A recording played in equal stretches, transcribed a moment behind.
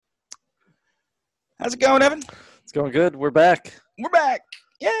How's it going, Evan? It's going good. We're back. We're back.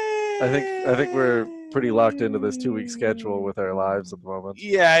 Yay! I think we're pretty locked into this 2-week schedule with our lives at the moment.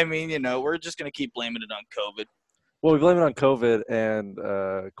 Yeah, I mean, we're just going to keep blaming it on COVID. Well, we blame it on COVID and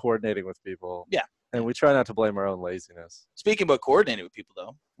coordinating with people. Yeah. And we try not to blame our own laziness. Speaking about coordinating with people,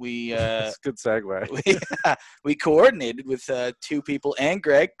 though, we It's a good segue. we coordinated with two people and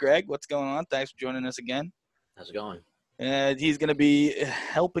Greg. Greg, what's going on? Thanks for joining us again. How's it going? He's going to be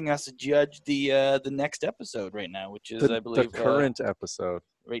helping us judge the next episode right now, which is, I believe, the current episode.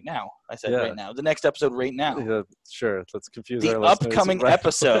 Right now. I said right now. The next episode right now. Yeah, sure. Let's confuse the our listeners. upcoming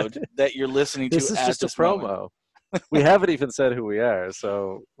episode that you're listening to. This is just a promo. Moment. We haven't even said who we are,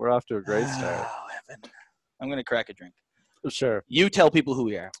 so we're off to a great start. Oh, Evan. I'm going to crack a drink. Sure. You tell people who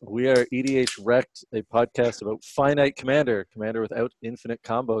we are. We are EDH Wrecked, a podcast about finite commander without infinite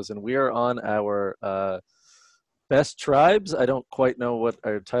combos, and we are on our best tribes. I don't quite know what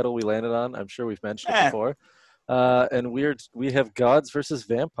our title we landed on. I'm sure we've mentioned it before. And we have gods versus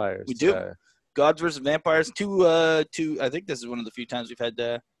vampires. We do. Gods versus vampires. Two. I think this is one of the few times we've had.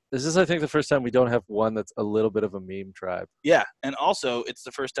 This is, I think, the first time we don't have one that's a little bit of a meme tribe. Yeah, and also it's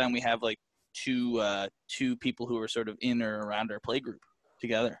the first time we have like two people who are sort of in or around our play group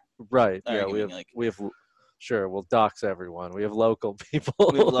together. Right. Yeah. We have. Sure, we'll dox everyone. We have local people.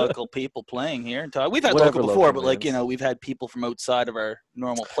 We have local people playing here and talk. We've had local before, but we've had people from outside of our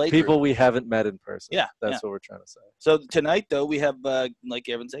normal play people group. We haven't met in person. Yeah, that's what we're trying to say. So tonight, though, we have, like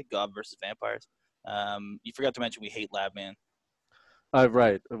Evan said, God versus vampires. You forgot to mention we hate Labman.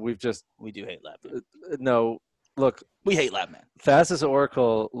 Right. We do hate Labman. No, look. We hate Labman. Thassa's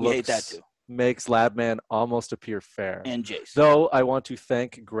Oracle hate that too. Makes Labman almost appear fair. And Jace. Though I want to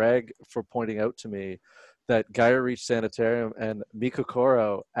thank Greg for pointing out to me that Gaia Reach Sanitarium and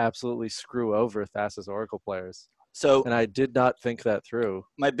Mikokoro absolutely screw over Thassa's Oracle players. And I did not think that through.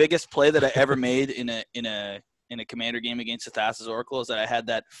 My biggest play that I ever made in a commander game against the Thassa's Oracle is that I had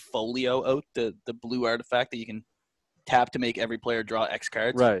that folio out, the blue artifact that you can tap to make every player draw X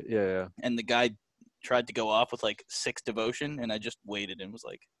cards. Right, yeah. And the guy tried to go off with like 6 devotion, and I just waited and was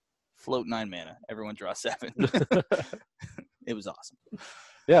like, float 9 mana. Everyone draw 7. It was awesome.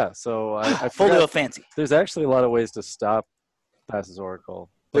 Yeah, so I folio fancy. There's actually a lot of ways to stop Thassa's Oracle.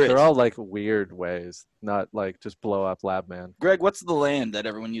 But they're all like weird ways, not like just blow up Labman. Greg, what's the land that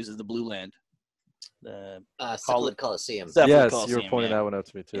everyone uses, the blue land? Cephalid Coliseum. Yes, you were pointing that one out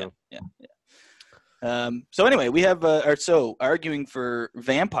to me too. Yeah. So anyway, we have arguing for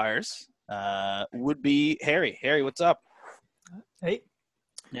vampires would be Harry. Harry, what's up? Hey.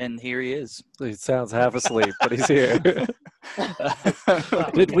 And here he is. He sounds half asleep, but he's here.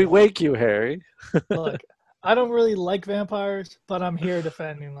 Did we wake you, Harry? Look, I don't really like vampires, but I'm here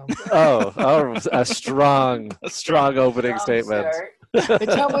defending them. Oh, a strong opening statement.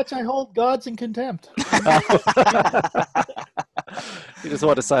 It's how much I hold gods in contempt. You just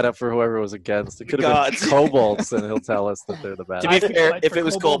want to sign up for whoever was against. It could have been kobolds, and he'll tell us that they're the best. To be fair, if it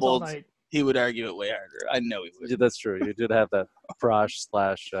was kobolds, he would argue it way harder. I know he would. Yeah, that's true. You did have that Prosh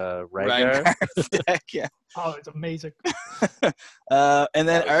 / Ragnar deck, yeah. Oh, it's amazing. And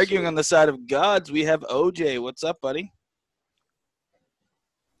then arguing on the side of gods, we have OJ. What's up, buddy?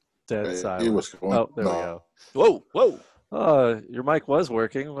 Dead silent. Oh, there we go. Whoa. Oh, your mic was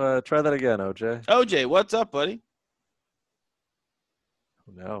working. Try that again, OJ. OJ, what's up, buddy?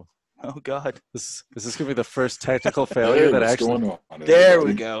 Oh, no. Oh, God. Is this going to be the first technical failure that actually... Going on? There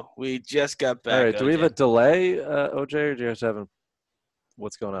we go. We just got back. All right, do we OJ. have a delay, OJ, or do you have to have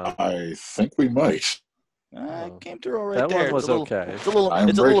what's going on? I think we might. It came through all right that there. One was okay. It's a little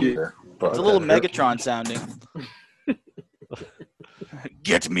Megatron sounding.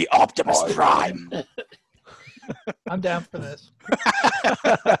 Get me Optimus Prime. I'm down for this.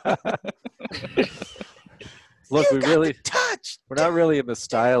 Look, we're not really in the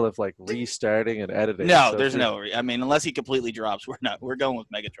style of like restarting and editing. No, so there's no. I mean, unless he completely drops, we're going with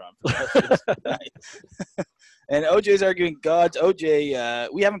Megatron for the rest of this night. And OJ's arguing gods. OJ,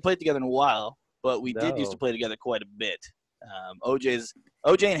 we haven't played together in a while, but we did used to play together quite a bit. OJ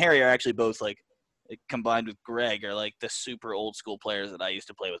and Harry are actually both like combined with Greg are like the super old school players that I used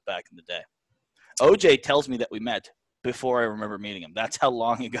to play with back in the day. OJ tells me that we met before I remember meeting him. That's how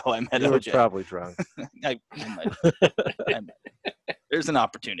long ago I met OJ. You were probably drunk. I might. There's an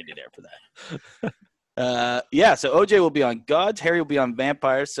opportunity there for that. So OJ will be on gods. Harry will be on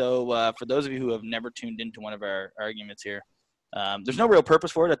vampires. So for those of you who have never tuned into one of our arguments here, there's no real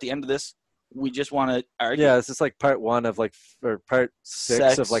purpose for it. At the end of this, we just want to argue. Yeah, this is like part 1 of like, or part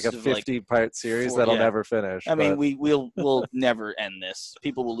 6 of like a 50-part series that'll never finish. I mean, we'll never end this.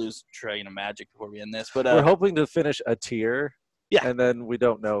 People will lose trillion of magic before we end this. But we're hoping to finish a tier Yeah. And then we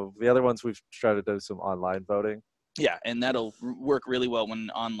don't know. The other ones we've tried to do some online voting. Yeah, and that'll work really well when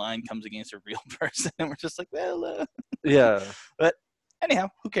online comes against a real person, and we're just like, well, Yeah. But anyhow,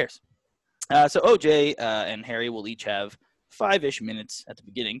 who cares? So OJ and Harry will each have 5-ish minutes at the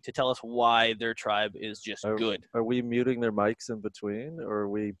beginning to tell us why their tribe is just good. Are we muting their mics in between, or are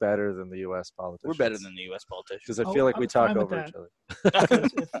we better than the U.S. politicians? We're better than the U.S. politicians. Because I feel like we talk over each other.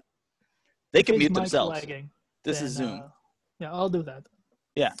 They can mute themselves. Lagging, this is Zoom. Yeah, I'll do that.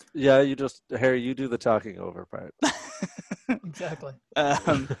 Yeah. Yeah, Harry, you do the talking over part. Exactly.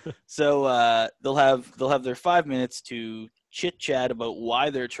 So they'll have their 5 minutes to chit chat about why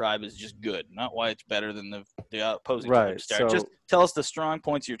their tribe is just good, not why it's better than the opposing tribe. So, just tell us the strong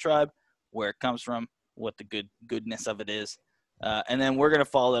points of your tribe, where it comes from, what the goodness of it is, and then we're gonna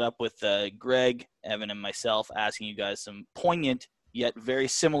follow that up with Greg, Evan, and myself asking you guys some poignant yet very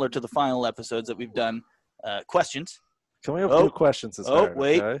similar to the final episodes that we've done questions. Can we have 2 questions this time?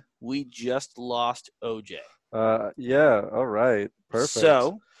 Wait. Okay? We just lost OJ. Yeah, all right. Perfect.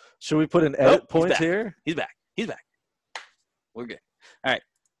 So, should we put an edit point here? He's back. We're good. All right.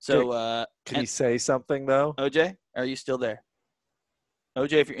 So, can he say something, though? OJ, are you still there?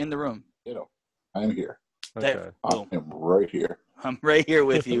 OJ, if you're in the room. I'm here. Okay. There, I am right here. I'm right here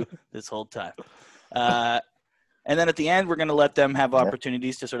with you this whole time. And then at the end, we're going to let them have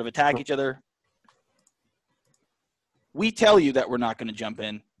opportunities to sort of attack each other. We tell you that we're not going to jump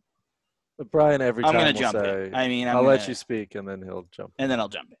in. But Brian, every time I'm going to jump say, in. I mean, I'll let you speak, and then he'll jump in. And then I'll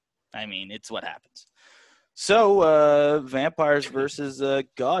jump in. I mean, it's what happens. So, vampires versus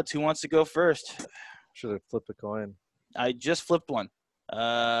gods. Who wants to go first? Should have flipped a coin. I just flipped one.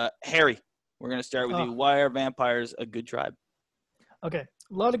 Harry, we're going to start with you. Why are vampires a good tribe? Okay.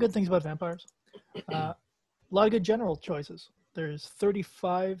 A lot of good things about vampires. A lot of good general choices. There's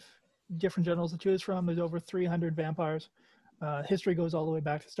 35 different generals to choose from. There's over 300 vampires. History goes all the way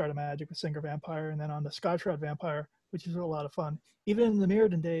back to the start of Magic with Singer Vampire, and then on the Skyshroud Vampire, which is a lot of fun. Even in the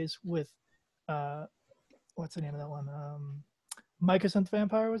Mirrodin days with, what's the name of that one? Mycosynth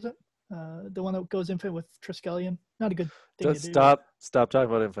Vampire, was it? The one that goes infinite with Triskelion. Not a good thing to do. Stop talking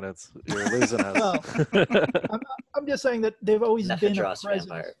about infinites. You're losing us. Well, I'm just saying that they've always been a presence.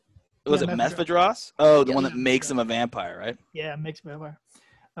 Vampire. Was it Mephedros? Oh, the one that makes him a vampire, right? Yeah, makes him a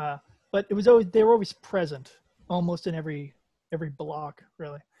vampire. But they were always present, almost in every block,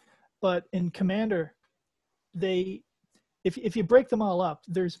 really. But in Commander, if you break them all up,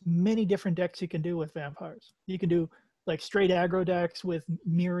 there's many different decks you can do with vampires. You can do like straight aggro decks with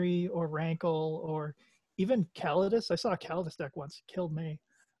Miri or Rankle or even Calidus. I saw a Calidus deck once, killed me.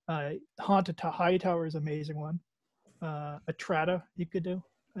 Haunted Hightower is an amazing one. Atrata you could do.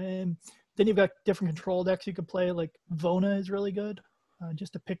 And then you've got different control decks you could play, like Vona is really good,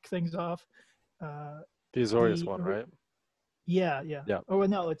 just to pick things off. The Azorius one, right? Yeah. Oh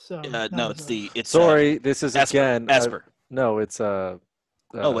no, it's it's sorry. This is Esper. again Esper. No, it's oh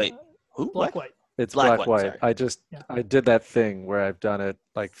wait, who? Black White. It's Black White. Sorry. I did that thing where I've done it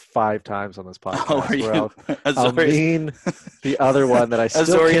like 5 times on this podcast. Where I'll mean the other one that I still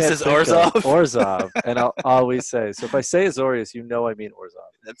Azorius can't is think Orzhov. Of, Orzhov, and I'll always say. So if I say Azorius, you know I mean Orzhov.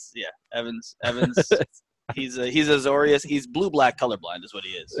 That's Evans. He's Azorius. He's blue-black colorblind, is what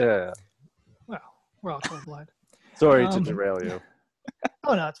he is. Yeah. Well, we're all colorblind. Sorry to derail you.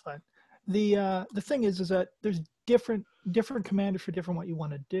 Oh no, it's fine. The thing is that there's different commanders for different what you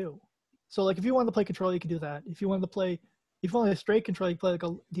want to do. So like if you want to play control, you can do that. If you want a straight control, you play like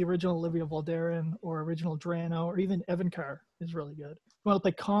the original Olivia Voldaren or original Drano or even Evankar is really good. If you want to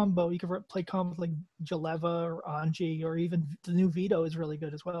play combo, you can play combo with like Jaleva or Anji, or even the new Vito is really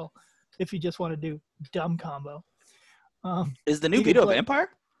good as well. If you just want to do dumb combo. Is the new Vito a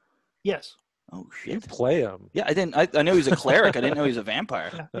vampire? Yes. Oh shit! You play him? Yeah, I didn't. I know he's a cleric. I didn't know he was a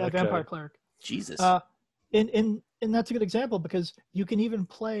vampire. Yeah, okay. Vampire cleric. Jesus. And that's a good example because you can even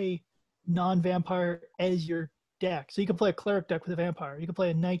play non-vampire as your deck. So you can play a cleric deck with a vampire. You can play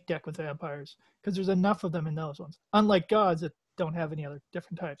a knight deck with vampires because there's enough of them in those ones. Unlike gods that don't have any other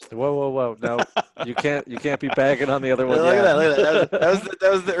different types. Whoa! No, you can't be bagging on the other one. Look at that!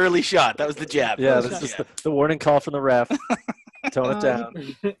 That was the early shot. That was the jab. Yeah, this is the warning call from the ref. Tone it down.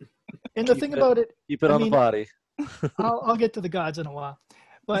 And the thing about it, keep it on the body. I'll get to the gods in a while.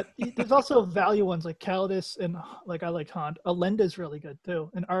 But there's also value ones like Calidus and like I like Haunt. Alenda's really good too.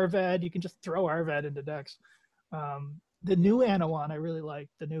 And Arvad, you can just throw Arvad into decks. The new Anawan I really like.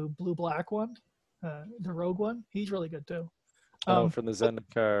 The new blue-black one, the rogue one. He's really good too. From the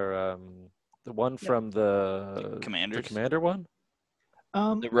Zendikar, the one from the Commanders. The Commander one?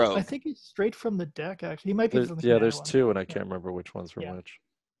 The rogue. I think he's straight from the deck, actually. He might be from the Commander there's one. 2, and I can't remember which one's from which.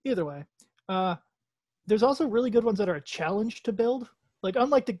 Either way. there's also really good ones that are a challenge to build. Like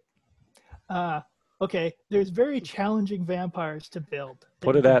unlike the there's very challenging vampires to build.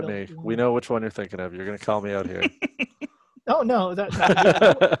 Put it at me. We know which one you're thinking of. You're gonna call me out here. Oh no, no. That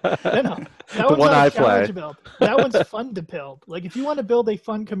The one's one not I a challenge play. to build. That one's fun to build. Like if you want to build a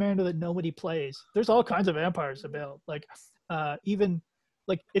fun commander that nobody plays, there's all kinds of vampires to build. Like even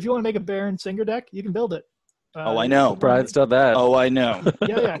like if you want to make a Baron Singer deck, you can build it. I know. Brian's done that. Oh, I know.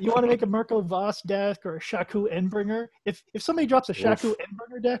 Yeah. You want to make a Mirko Voss deck or a Shaku Endbringer? If somebody drops a Shaku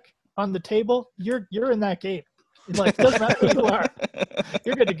Endbringer deck on the table, you're in that game. It's like it doesn't matter who you are,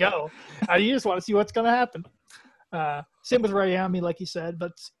 you're good to go. You just want to see what's going to happen. Same with Rayami, like you said,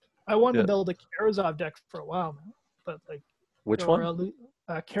 but I wanted to build a Karazov deck for a while now. But like, which one?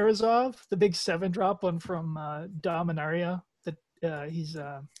 Karazov, the big 7-drop one from Dominaria. That he's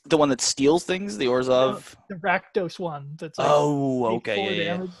the one that steals things, the Orzhov. The Rakdos one. That's like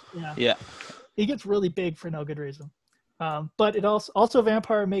okay, yeah. He gets really big for no good reason. But it also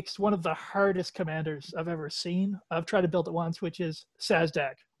Vampire makes one of the hardest commanders I've ever seen. I've tried to build it once, which is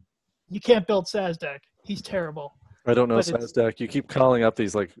Sazdak. You can't build Sazdak. He's terrible. I don't know Sazdak. You keep calling up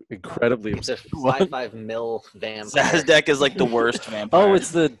these like incredibly. It's a 5/5 mil vampire. Sazdak is like the worst vampire. Oh, it's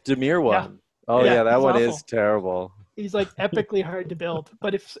the Dimir one. Yeah. Oh yeah, that one awful. is terrible. He's like epically hard to build.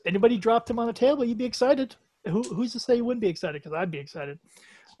 But if anybody dropped him on the table, you'd be excited. Who's to say you wouldn't be excited? Because I'd be excited.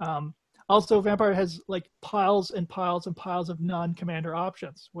 Also, Vampire has like piles and piles and piles of non-commander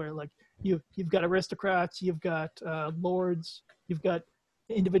options where like you've got aristocrats, you've got lords, you've got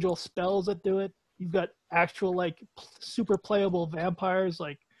individual spells that do it. You've got actual like super playable vampires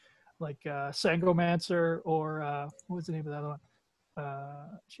like Sangromancer or what was the name of the other one?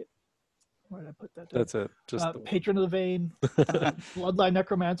 Shit. Where did I put that down? That's it. Just Patron of the Vein. Bloodline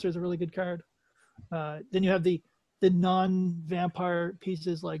Necromancer is a really good card. Then you have the non-vampire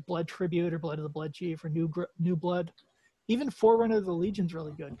pieces like Blood Tribute or Blood of the Blood Chief or New Blood. Even Forerunner of the Legion's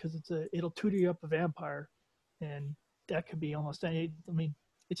really good because it'll tutor you up a vampire, and that could be almost any. I mean,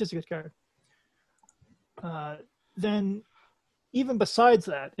 it's just a good card. Then, even besides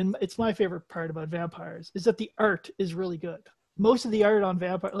that, and it's my favorite part about vampires is that the art is really good. Most of the art on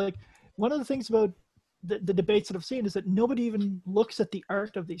vampire, like one of the things about the debates that I've seen is that nobody even looks at the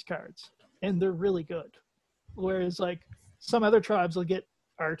art of these cards, and they're really good. Whereas like some other tribes will get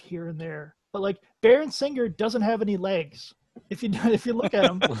art here and there, but like Baron Singer doesn't have any legs. If you look at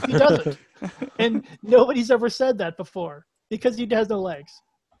him, he doesn't, and nobody's ever said that before because he has no legs,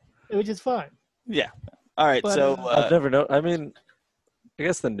 which is fine. Yeah. All right. But, so I've never I mean, I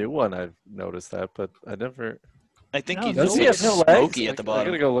guess the new one I've noticed that, but I never. I think he has no legs at the bottom. I'm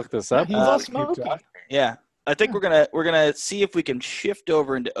gonna go look this up. He's all smoky. Yeah. I think we're gonna see if we can shift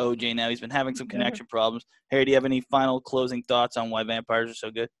over into OJ now. He's been having some connection problems. Harry, do you have any final closing thoughts on why vampires are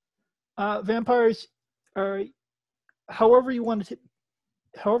so good? Vampires are, however you want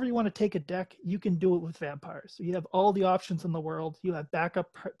to take a deck, you can do it with vampires. So you have all the options in the world. You have backup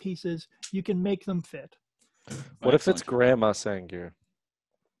pieces. You can make them fit. What if it's Grandma Sangir?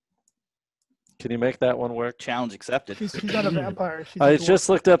 Can you make that one work? Challenge accepted. She's not a vampire. I just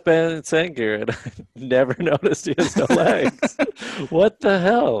looked up Ben Sangir and I never noticed he has no legs. What the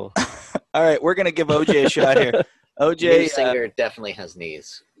hell? All right, we're going to give OJ a shot here. OJ Singer definitely has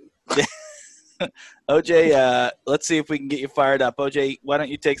knees. OJ, let's see if we can get you fired up. OJ, why don't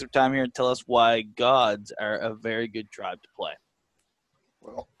you take some time here and tell us why gods are a very good tribe to play?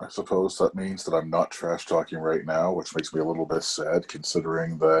 Well, I suppose that means that I'm not trash talking right now, which makes me a little bit sad,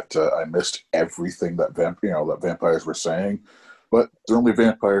 considering that I missed everything that vampires were saying. But they're only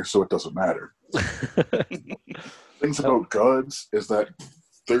vampires, so it doesn't matter. Things about gods is that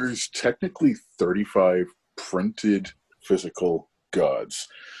there's technically 35 printed physical gods.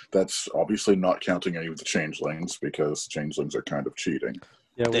 That's obviously not counting any of the changelings, because changelings are kind of cheating.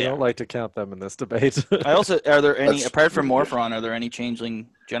 Yeah, we don't like to count them in this debate. Are there any, apart from Morphron, are there any changeling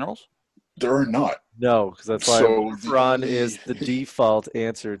generals? There are not. No, because that's why Morphron is the default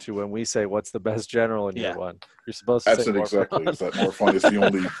answer to when we say what's the best general in year one. You're supposed to say Morphron. Exactly. Is that Morphron is the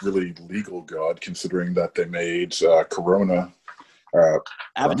only really legal god, considering that they made Corona.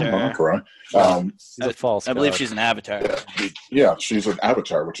 Avatar. Corona. She's a false I believe she's an avatar. Yeah, she's an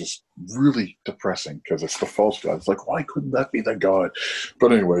avatar, which is really depressing because it's the false god. It's like, why couldn't that be the god?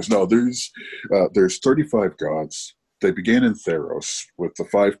 But anyways, no, there's 35 gods. They began in Theros with the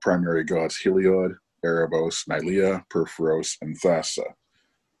 5 primary gods: Heliod, Erebos, Nylea, Perforos, and Thassa.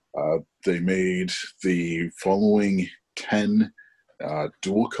 They made the following 10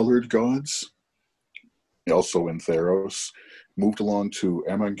 dual-colored gods. also in Theros. Moved along to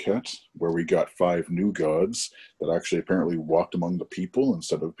Amonkhet, where we got 5 new gods that actually apparently walked among the people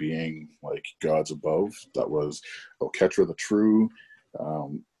instead of being like gods above. That was Oketra the True,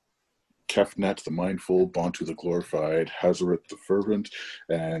 Kefnet the Mindful, Bontu the Glorified, Hazaret the Fervent,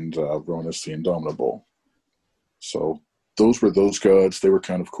 and Ronus the Indomitable. So those were those gods. They were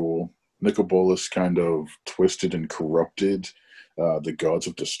kind of cool. Nicobolus kind of twisted and corrupted the gods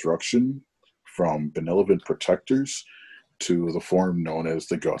of destruction from benevolent protectors to the form known as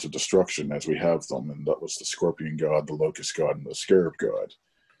the gods of destruction as we have them, and that was the scorpion god, the locust god, and the scarab god.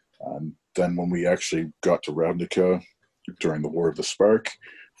 And then when we actually got to Ravnica during the War of the Spark,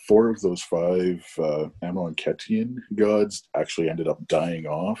 4 of those 5 Amonketian gods actually ended up dying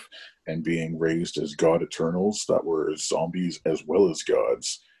off and being raised as god eternals that were zombies as well as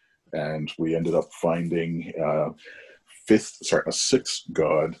gods. And we ended up finding a 6th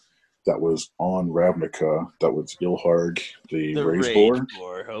god that was on Ravnica. That was Ilharg, the Rage Boar.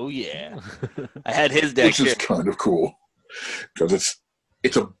 Oh yeah, I had his deck. Which is kind of cool because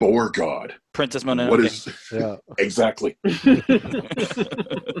it's a boar god. Princess Mononoke. What is exactly?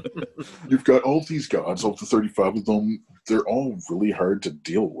 You've got all these gods, all the 35 of them. They're all really hard to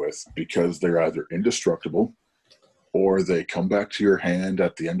deal with because they're either indestructible, or they come back to your hand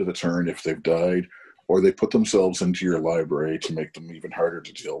at the end of the turn if they've died, or they put themselves into your library to make them even harder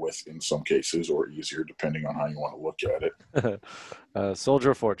to deal with in some cases, or easier depending on how you want to look at it.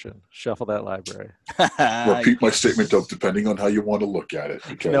 Soldier of Fortune. Shuffle that library. Repeat my statement of depending on how you want to look at it.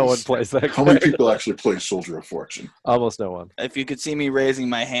 Because no one plays that How many people actually play Soldier of Fortune? Almost no one. If you could see me raising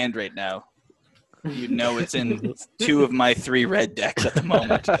my hand right now, you'd know it's in 2 of my 3 red decks at the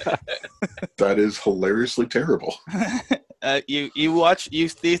moment. That is hilariously terrible. You watch, you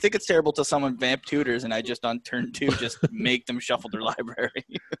think it's terrible till someone vamp tutors, and I just on turn 2 just make them shuffle their library.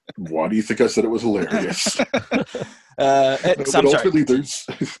 Why do you think I said it was hilarious? But ultimately, there's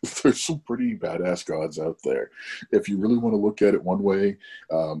some pretty badass gods out there. If you really want to look at it one way,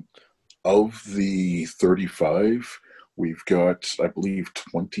 of the 35, we've got, I believe,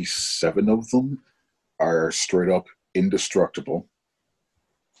 27 of them are straight up indestructible.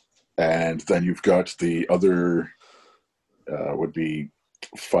 And then you've got the other, would be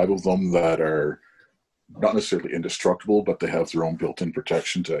 5 of them that are not necessarily indestructible, but they have their own built-in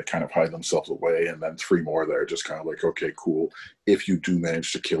protection to kind of hide themselves away. And then 3 more that are just kind of like, okay, cool. If you do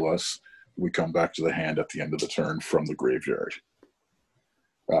manage to kill us, we come back to the hand at the end of the turn from the graveyard.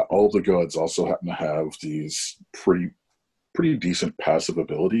 All the gods also happen to have these pretty decent passive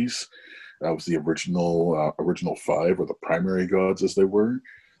abilities. Of the original 5, or the primary gods as they were,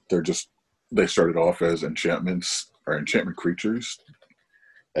 they started off as enchantments or enchantment creatures,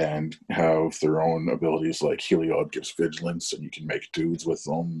 and have their own abilities. Like Heliod gives vigilance, and you can make dudes with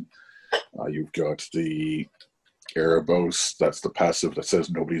them. You've got the Erebos, that's the passive that says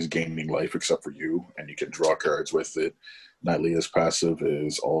nobody's gaining life except for you, and you can draw cards with it. Nylea's passive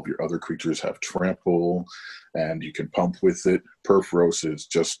is all of your other creatures have trample, and you can pump with it. Purphoros is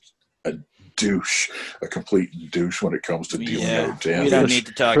just a complete douche when it comes to dealing out damage. We don't need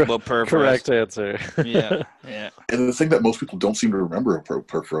to talk about Purphoros. Correct answer. Yeah. And the thing that most people don't seem to remember about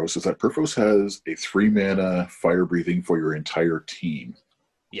Purphoros is that Purphoros has a 3-mana fire breathing for your entire team.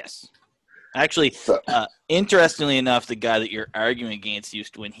 Yes. Actually, interestingly enough, the guy that you're arguing against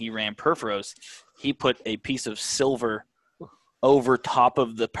used to, when he ran Purphoros, he put a piece of silver over top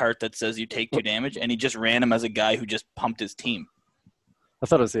of the part that says you take 2 damage, and he just ran him as a guy who just pumped his team. I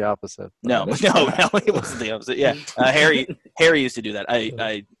thought it was the opposite. No, it wasn't the opposite. Yeah, Harry used to do that. I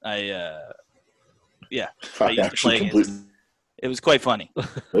used to play against. It was quite funny. We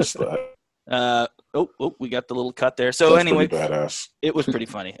got the little cut there. So anyway, badass. It was pretty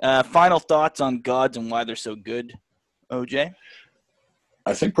funny. Final thoughts on gods and why they're so good, OJ?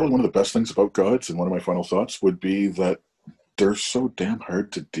 I think probably one of the best things about gods, and one of my final thoughts, would be that they're so damn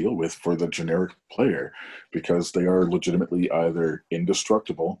hard to deal with for the generic player, because they are legitimately either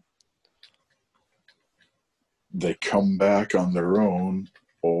indestructible, they come back on their own,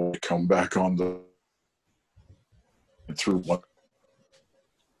 or come back on through one.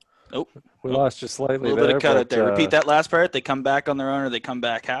 Nope. We lost you slightly. A little bit of cut out there. Repeat that last part. They come back on their own, or they come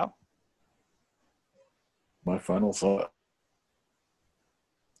back how? My final thought.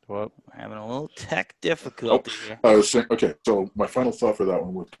 Well, we're having a little tech difficulty here. I was saying, okay, so my final thought for that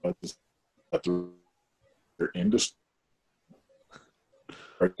one was that they're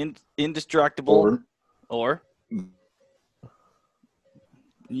indestructible, or I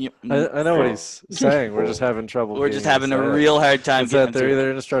know what he's saying. We're just having trouble. We're just having a real hard time. That they're either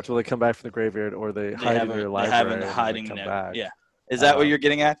indestructible, they come back from the graveyard, or they hide in your library. They haven't hiding come there. back. Yeah, is that what you're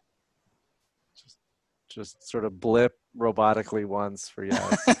getting at? just sort of blip robotically once for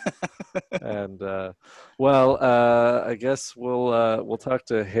yes. And I guess we'll talk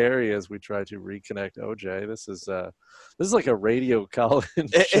to Harry as we try to reconnect OJ. This is like a radio call-in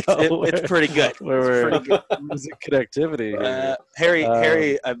show. It's pretty good. Where we're losing connectivity here.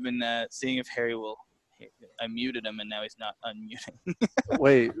 Harry, I've been seeing if Harry will. I muted him, and now he's not unmuting.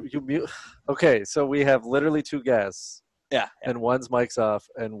 Wait, you mute? Okay, so we have literally 2 guests. Yeah. And one's mic's off,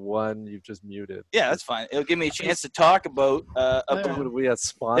 and one you've just muted. Yeah, that's fine. It'll give me a chance to talk about. What, do we have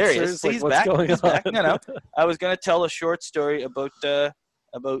sponsors? There he is. Like, He's what's back. going He's on? back. No. I was going to tell a short story about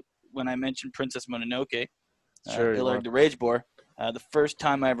when I mentioned Princess Mononoke. Sure. Illerg the Rage Boar. The first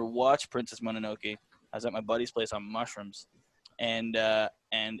time I ever watched Princess Mononoke, I was at my buddy's place on mushrooms, and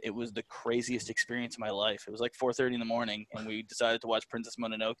it was the craziest experience of my life. It was like 4:30 in the morning, and we decided to watch Princess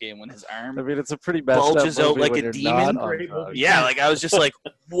Mononoke. And when his arm it's a pretty messed bulges up out movie like when a you're demon. not on drugs. Yeah, like I was just like,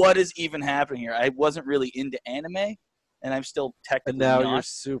 what is even happening here? I wasn't really into anime, and I'm still technically And now not. you're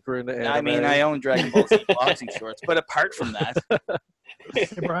super into anime. I mean, I own Dragon Ball Z boxing shorts, but apart from that, Hey,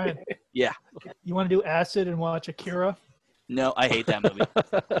 Brian. Yeah. You want to do acid and watch Akira? no, I hate that movie.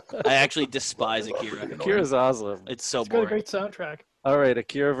 I actually despise Akira. Akira's awesome. It's so It's got a boring. great soundtrack. All right,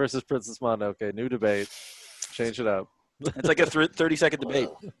 Akira versus Princess Mononoke. New debate. Change it up. It's like a 30-second debate.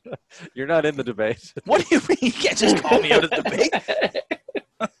 You're not in the debate. What do you mean? You can't just call me out of the debate.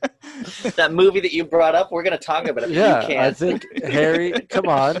 That movie that you brought up, we're going to talk about it. Yeah, You can't. I think Harry. Come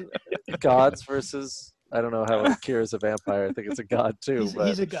on, gods versus. I don't know how Akira's a vampire. I think it's a god too. But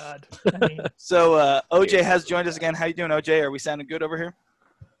He's a god. I mean, So OJ has joined us again. How you doing, OJ? Are we sounding good over here?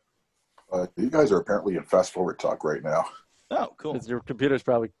 You guys are apparently in fast forward talk right now. Oh, cool. your computer's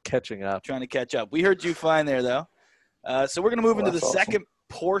probably catching up. Trying to catch up. We heard you fine there, though. So we're going to move into the That's awesome. second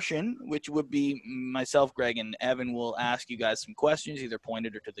portion, which would be myself, Greg, and Evan will ask you guys some questions, either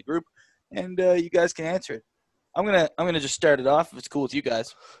pointed or to the group, and you guys can answer it. I'm gonna just start it off if it's cool with you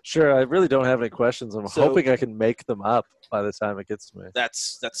guys. Sure, I really don't have any questions. I'm So- hoping I can make them up by the time it gets to me.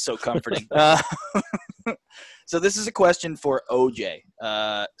 That's so comforting. So this is a question for OJ.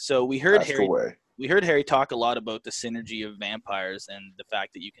 So we heard Ask Harry. away. We heard Harry talk a lot about the synergy of vampires and the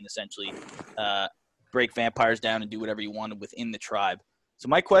fact that you can essentially break vampires down and do whatever you wanted within the tribe. So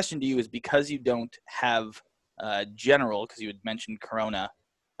my question to you is, because you don't have general, because you had mentioned Corona,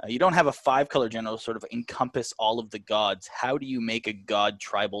 you don't have a 5-color general to sort of encompass all of the gods. How do you make a god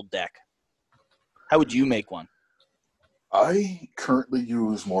tribal deck? How would you make one? I currently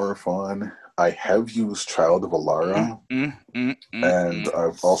use Morophon. I have used Child of Alara, and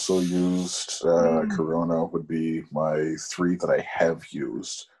I've also used Corona would be my 3 that I have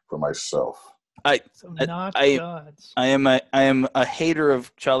used for myself. so not gods. I am a hater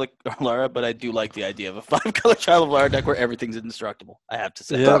of Child of Alara, but I do like the idea of a 5-color Child of Alara deck where everything's indestructible. I have to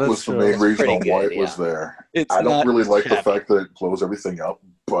say. Yeah, that that's was the true. main That's reason pretty on why good, it was yeah. there. It's I don't not really like the shabby. fact that it blows everything up,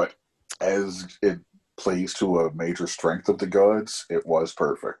 but as it plays to a major strength of the gods, it was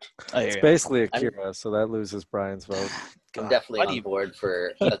perfect. I hear It's you. basically Akira, so that loses Brian's vote. I'm God, definitely why do on you- board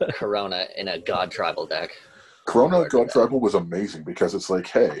for a Corona in a God tribal deck. Corona Lord, God yeah. Tribal was amazing because it's like,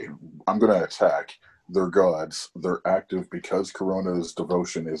 hey, I'm going to attack. They're gods. They're active because Corona's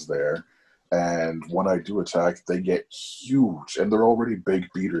devotion is there. And when I do attack, they get huge. And they're already big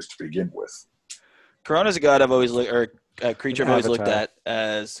beaters to begin with. Corona's a god I've always looked, or a creature I've always looked Avatar. at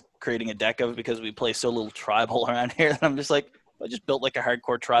as creating a deck of, because we play so little tribal around here that I'm just like, I just built like a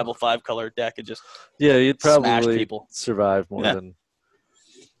hardcore tribal 5-color deck and just Yeah, you'd Smash probably people. survive more Yeah.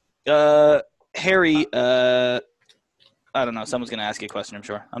 than. Harry. I don't know. Someone's gonna ask you a question. I'm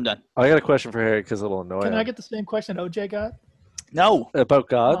sure. I'm done. I got a question for Harry because it'll annoy Can him. I get the same question OJ got? No. About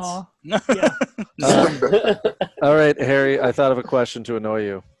gods? Aw, No. yeah, All right, Harry, I thought of a question to annoy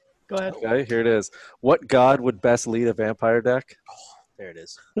you. go ahead. Okay, here it is. What god would best lead a vampire deck? There it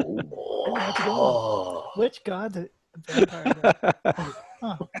is. Oh. Which god? The vampire deck?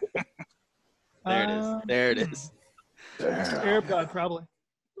 Huh. There it is. There it is. Damn. Arab god, probably.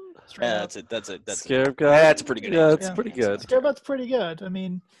 Straight Yeah, up. that's it. That's it. That's it. Scarab god? That's a pretty good Yeah, answer. it's Yeah. pretty good. Scarabot's pretty good. I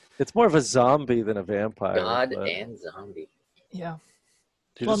mean, It's more of a zombie than a vampire. God but and zombie. yeah.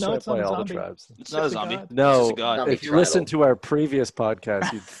 you well, just no, try to it's not play a all the zombie. tribes. It's not a Just a zombie. god. It's No, just a god. Zombie if you tribal. listen to our previous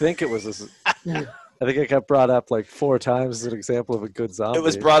podcast, you'd think it was this. I think it got brought up like 4 times as an example of a good zombie. It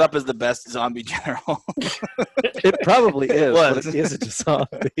was brought up as the best zombie general. It probably is, but was. it isn't a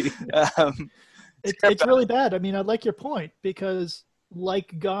zombie. It's really bad. I mean, I like your point because,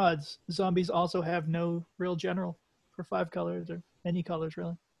 like gods, zombies also have no real general for 5 colors or any colors,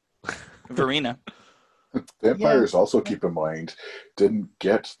 really. Verena. Vampires, also keep in mind, didn't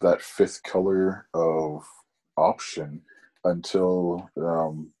get that 5th color of option until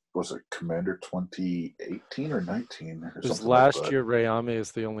was it Commander 2018 or 19 or Because something last like that. year Rayami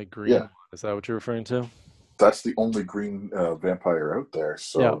is the only green one. Is that what you're referring to? That's the only green vampire out there,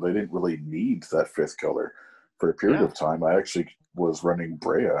 so they didn't really need that fifth color. For a period of time, I actually was running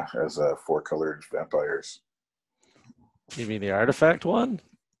Brea as a 4-colored vampires. You mean the artifact one?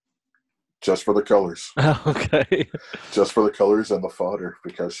 Just for the colors. Okay. Just for the colors and the fodder,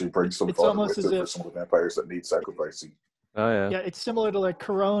 because she brings some fodder with it for some of the vampires that need sacrificing. Oh, yeah. Yeah, it's similar to like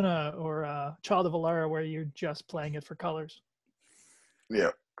Corona or Child of Alara, where you're just playing it for colors. Yeah.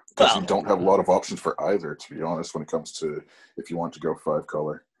 Because you don't have a lot of options for either, to be honest, when it comes to if you want to go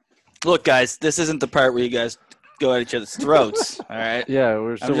 5-color. Look, guys, this isn't the part where you guys go at each other's throats, all right? Yeah,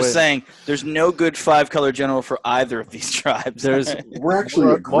 I'm just saying, there's no good 5-color general for either of these tribes. We're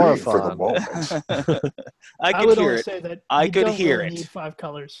actually agreeing for the moment. I could hear it. Say that I could hear it. Need 5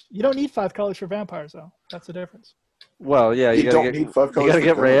 colors. You don't need 5 colors for vampires, though. That's the difference. Well, yeah, you don't need 5 colors. You got to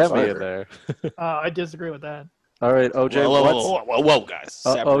get Rayami in there. I disagree with that. All right, OJ. Whoa, guys.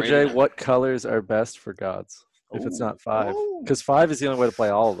 OJ, what colors are best for gods? If it's not 5, because 5 is the only way to play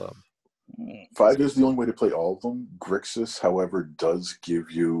all of them. 5 is the only way to play all of them. Grixis, however, does give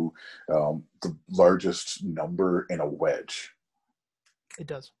you the largest number in a wedge. It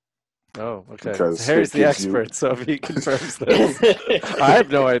does. Oh, okay. Because Harry's the expert, so if he confirms this. I have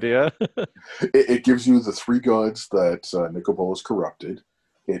no idea. It gives you the 3 gods that Nicol corrupted.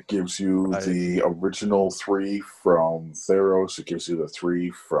 It gives you the original 3 from Theros. It gives you the 3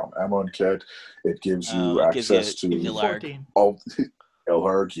 from Amonkhet. It gives you access to all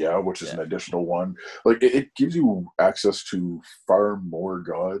Elharg, which is an additional one. Like it gives you access to far more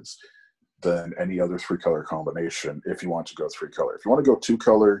gods than any other 3-color combination. If you want to go 3-color, if you want to go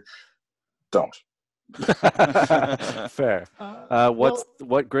 2-color, don't. Fair. What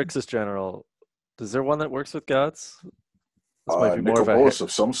Grixis general? Is there one that works with gods? This might be more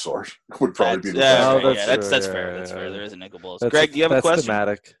of some sort would probably be the best. That's fair. That's fair. There is a Nicol Bolas. Greg, do you have a question?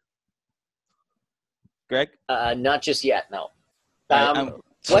 Thematic. Greg? Not just yet. No.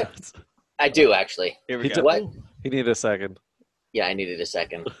 What? I do actually. Here we go. What? He needed a second. Yeah, I needed a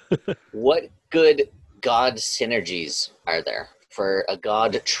second. What good god synergies are there for a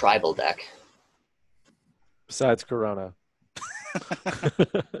god tribal deck? Besides Corona.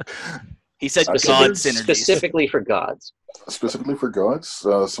 He said god synergies. Specifically for gods. Specifically for gods,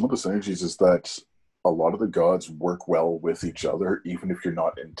 some of the synergies is that a lot of the gods work well with each other, even if you're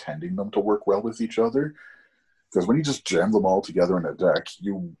not intending them to work well with each other. Because when you just jam them all together in a deck,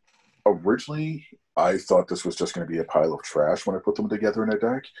 originally I thought this was just going to be a pile of trash when I put them together in a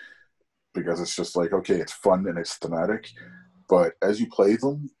deck, because it's just like, okay, it's fun and it's thematic, but as you play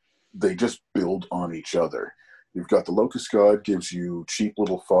them, they just build on each other. You've got the Locust God, gives you cheap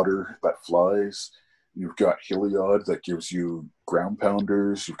little fodder that flies. You've got Heliod that gives you ground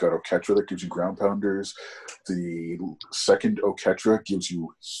pounders. You've got Oketra that gives you ground pounders. The second Oketra gives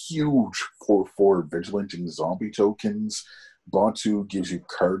you huge 4/4 vigilant and zombie tokens. Bantu gives you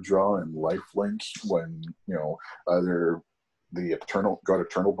card draw and lifelink when, either the Eternal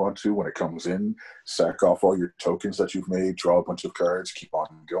Bantu, when it comes in, sack off all your tokens that you've made, draw a bunch of cards, keep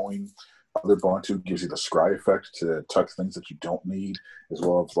on going. Other Bantu gives you the scry effect to tuck things that you don't need, as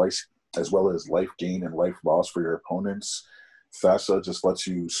well as life gain and life loss for your opponents. Thassa just lets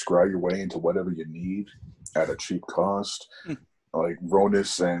you scry your way into whatever you need at a cheap cost. Like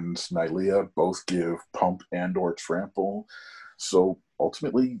Ronus and Nylea both give pump and or trample. So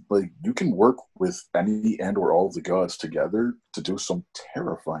ultimately, like, you can work with any and or all of the gods together to do some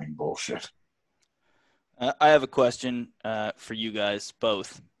terrifying bullshit. I have a question for you guys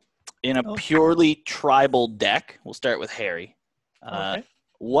both. In a purely tribal deck, we'll start with Harry.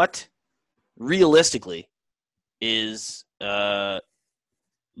 What realistically is the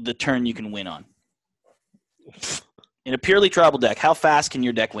turn you can win on? In a purely tribal deck, how fast can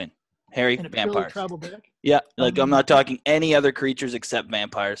your deck win? Harry, in a vampires. Purely tribal deck? Yeah, like I'm not talking any other creatures except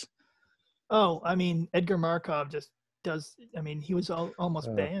vampires. Oh, I mean, Edgar Markov just does. I mean, he was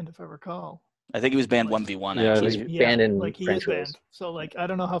almost banned, if I recall. I think he was banned 1v1. Yeah, actually, he's banned in like he French is banned. So, like, I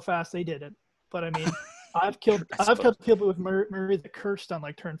don't know how fast they did it, but I mean, I've killed people with Marie the Cursed on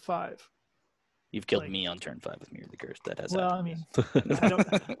like turn 5. You've killed me on turn 5 with Mirror the Cursed. That has happened. I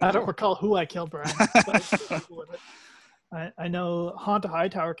mean, I don't recall who I killed, Brian. But I know Haunt a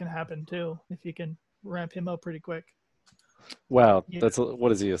Hightower can happen too if you can ramp him up pretty quick. Wow, that's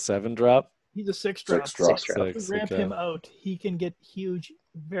what is he, a 7-drop? He's a 6-drop. 6-drop. If we ramp him out, he can get huge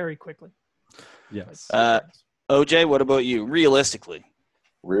very quickly. Yes. OJ, what about you? Realistically,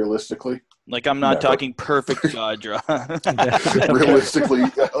 like I'm not talking perfect god draw. Realistically,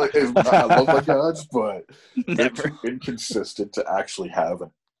 I love my gods, but they're too inconsistent to actually have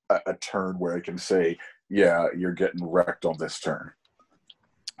a turn where I can say, yeah, you're getting wrecked on this turn.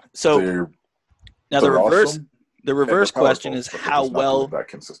 So now the they're reverse awesome, the reverse powerful, question is but they're how just not doing well that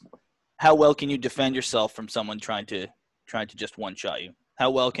consistently. can you defend yourself from someone trying to just one shot you? How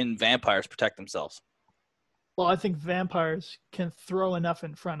well can vampires protect themselves? Well, I think vampires can throw enough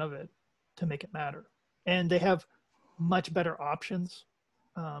in front of it to make it matter, and they have much better options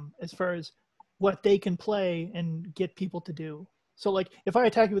as far as what they can play and get people to do. So, like, if I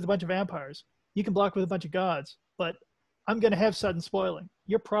attack you with a bunch of vampires, you can block with a bunch of gods, but I'm going to have sudden spoiling.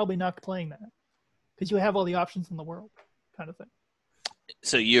 You're probably not playing that because you have all the options in the world, kind of thing.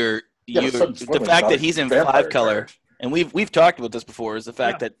 So the fact that he's in 5-color, card. and we've talked about this before, is the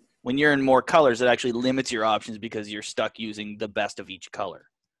fact that when you're in more colors, it actually limits your options because you're stuck using the best of each color.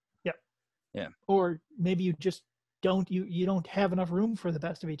 Yeah. Yeah. Or maybe you just you don't have enough room for the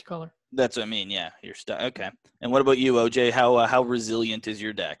best of each color. That's what I mean. Yeah, you're stuck. Okay. And what about you, OJ? How resilient is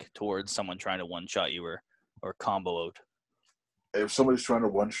your deck towards someone trying to one-shot you or combo out? If somebody's trying to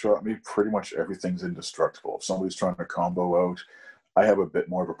one-shot me, pretty much everything's indestructible. If somebody's trying to combo out, I have a bit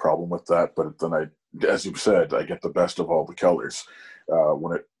more of a problem with that. But then as you said, I get the best of all the colors.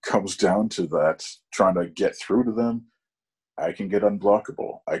 When it comes down to that, trying to get through to them, I can get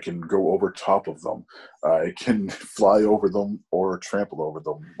unblockable. I can go over top of them. I can fly over them or trample over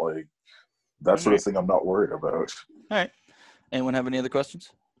them. Like that sort of thing I'm not worried about. All right. Anyone have any other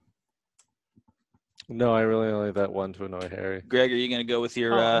questions? No, I really only have that one to annoy Harry. Greg, are you going to go with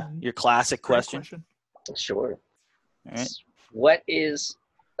your classic question? Sure. All right. What is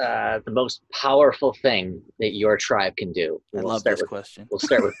the most powerful thing that your tribe can do? I love this question. We'll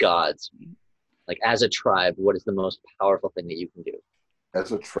start with gods. Like, as a tribe, what is the most powerful thing that you can do?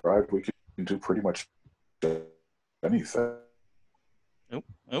 As a tribe, we can do pretty much anything. Oh.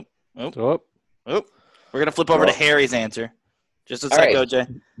 Oh, We're going to flip over to Harry's answer. Just a sec, right.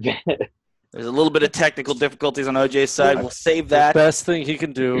 OJ. There's a little bit of technical difficulties on OJ's side. We'll save that. the best thing he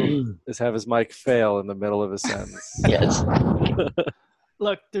can do is have his mic fail in the middle of a sentence. Yes.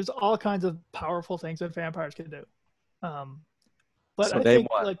 Look, there's all kinds of powerful things that vampires can do. But So I name think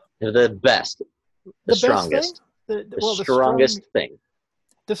one. like They're the best. The strongest. the Strongest thing.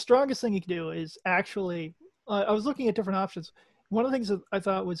 The strongest thing you can do is actually. I was looking at different options. One of the things that I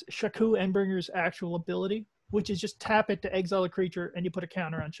thought was Shaku Endbringer's actual ability, which is just tap it to exile a creature and you put a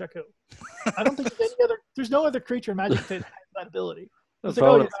counter on Shaku. I don't think there's no other creature in Magic that has that ability. The It's like,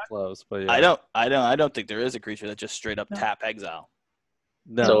 oh, bonus close, but yeah. I don't think there is a creature that just straight up tap exile.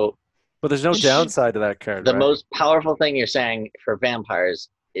 No. So But there's no downside to that card, the right? most powerful thing you're saying for vampires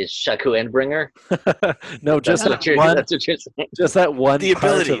is Shaku Endbringer? No, just That's that what one. that's what you're saying. Just that one The part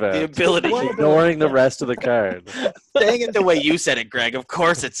ability, of it. the ability. One Ignoring the ability, rest of the card. Saying it the way you said it, Greg, of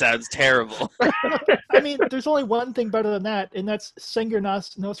course it sounds terrible. I mean, there's only one thing better than that, and that's Singer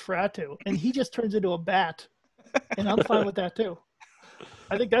Nosferatu, and he just turns into a bat, and I'm fine with that too.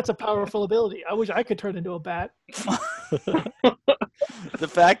 I think that's a powerful ability. I wish I could turn into a bat. The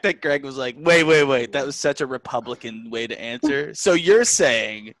fact that Greg was like, wait, that was such a Republican way to answer. So you're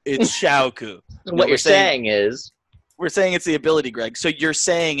saying it's Shaoku. What you're saying is... We're saying it's the ability, Greg. So you're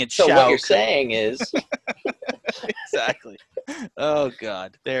saying it's So Shaoku. what you're saying is... Exactly. Oh,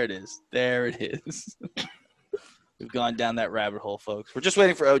 God. There it is. We've gone down that rabbit hole, folks. We're just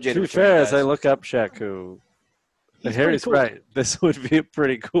waiting for OJ to To be return, fair, guys. as I look up Shaku, He's Harry's pretty cool. right. This would be a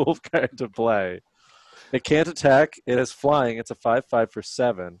pretty cool card to play. It can't attack. It is flying. It's a 5/5 for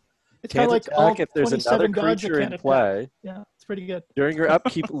 7. It's kind Can't of like all attack if there's another 27 gods that creature in can't play. attack. Yeah, it's pretty good. During your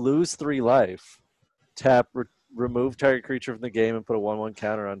upkeep, lose 3 life. Tap, remove target creature from the game, and put a 1/1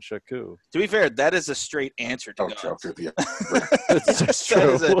 counter on Shaku. To be fair, that is a straight answer to Oh, gods. yeah. It's just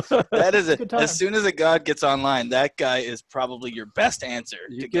true. That is Good time. as soon as a god gets online, that guy is probably your best answer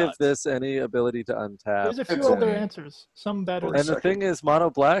You to give gods. this any ability to untap. There's a few It's other only- answers, some better. Or- And the second. thing is, mono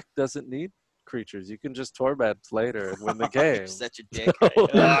black doesn't need creatures. You can just torment later and win the game. You're such a dick.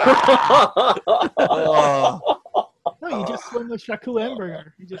 Oh. No, you just swing with Shaku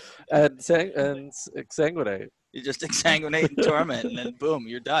Endbringer. You just and exsanguinate. You just exsanguinate and torment, and then boom,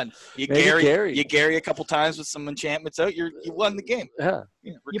 you're done. You Maybe Gary, Gary. a couple times with some enchantments out. You won the game. Yeah,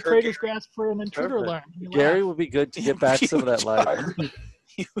 You know, you recur Praetor's Grasp for an intruder Perfect. alarm. You Gary laugh. would be good to get back some of that life.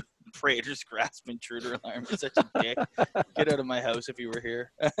 Praetor's Grasp intruder alarm. You're such a dick. Get out of my house if you were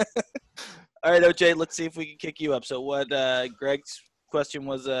here. All right, OJ, let's see if we can kick you up. So what Greg's question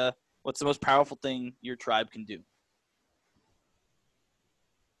was, what's the most powerful thing your tribe can do?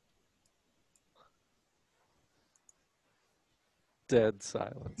 Dead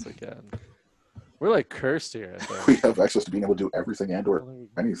silence again. We're like cursed here. I think. We have access to being able to do everything and or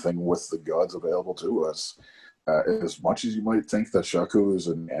anything with the gods available to us. as much as you might think that Shaku is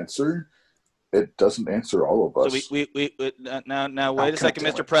an answer, it doesn't answer all of us. So now wait a second,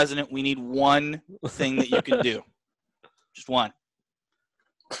 Mr. President. We need one thing that you can do. Just one.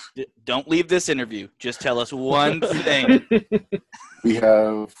 Don't leave this interview. Just tell us one thing. We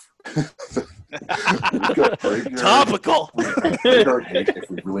have topical. Graveyard Hate if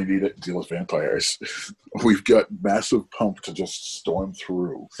we really need it to deal with vampires. We've got Massive Pump to just storm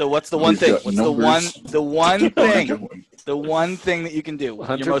through. So what's the one thing? What's the one thing? The one thing that you can do.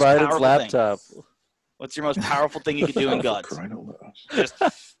 Hunter your most Biden's powerful laptop. Thing. What's your most powerful thing you can do in Gods?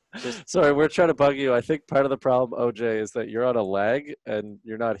 Sorry, we're trying to bug you. I think part of the problem, OJ, is that you're on a lag and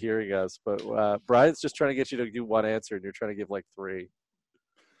you're not hearing us. But Brian's just trying to get you to do one answer, and you're trying to give like three.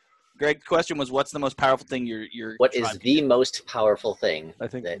 Greg's question was, "What's the most powerful thing your What is the most powerful thing? I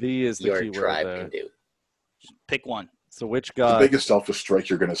think that the is the your key word tribe there. can do. Just pick one. So which The god? biggest alpha strike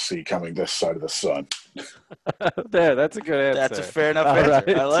you're going to see coming this side of the sun. There, that's a good answer. That's a fair enough All answer.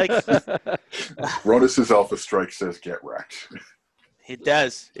 right. I like it. Ronus's alpha strike says get wrecked. It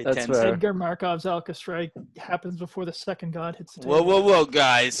does. It That's tends fair. to. Edgar Markov's Alka strike happens before the second god hits the Whoa, table. whoa, Stay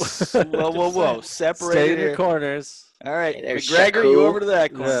guys. Separate in your here. corners. All right. Hey, there's McGregor, Shaku. you over to that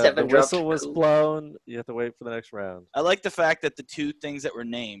corner. Yeah, the Seven dropped whistle was coup. blown. You have to wait for the next round. I like the fact that the two things that were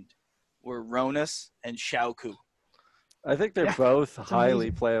named were Ronus and Xiaoku. I think they're Yeah, both highly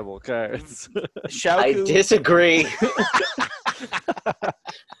amazing. playable cards. I Xiaoku. disagree.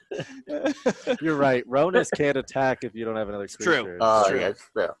 You're right. Ronus can't attack if you don't have another true. creature. Oh, true. yes.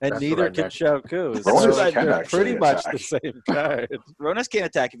 And that's neither what I can meant. Xiaoku. Ronus So can they're actually pretty much attack. the same card. Ronus can't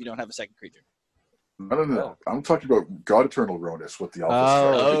attack if you don't have a second creature. No. I'm talking about God Eternal Ronus with the alpha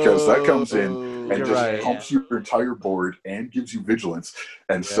Oh. strike because that comes in and You're just right. pumps your entire board and gives you vigilance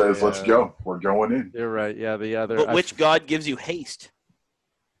and Yeah, says, "Let's yeah. go. We're going in." You're right. Yeah, the other. But which god gives you haste?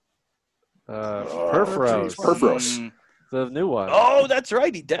 Perforos. Perforos. Mm. The new one. Oh, that's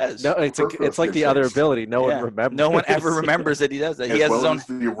right. He does. No, it's Perforos like the gives other haste. ability. No Yeah. one remembers. No one ever remembers that he does that. He As has well his own. as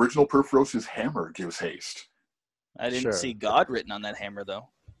the original Perforos' hammer gives haste, I didn't Sure. see God written on that hammer, though.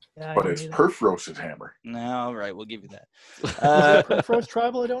 Yeah, I but don't it's either. Perforos' hammer. No, all right, we'll give you that. Is there a Perforos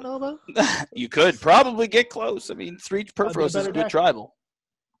tribal I don't know about? You could probably get close. I mean, 3 Perforos is better a good deck. tribal.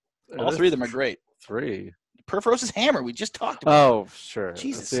 All There's 3 of them are great. 3. Perforos' hammer, we just talked about. Oh, sure.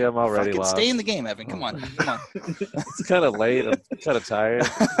 Jesus. See, I'm already Fucking lost. stay in the game, Evan. Come on. Come on. It's kind of late. I'm kind of tired.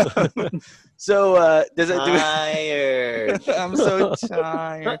 So, does it do Tired. I'm so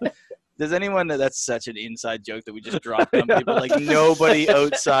tired. Does anyone that's such an inside joke that we just dropped on people? Like nobody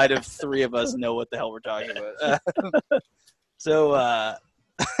outside of 3 of us know what the hell we're talking about. So,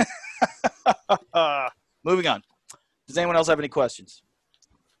 moving on. Does anyone else have any questions?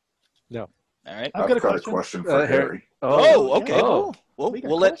 No. All right. I've got a got a question. question for Harry. Harry. Oh, okay. Yeah. Oh. Well, We got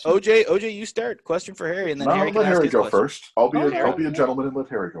we'll let questions. OJ, you start. Question for Harry, and then No, Harry let can ask Harry his go question. first. I'll be Oh, yeah. a gentleman and let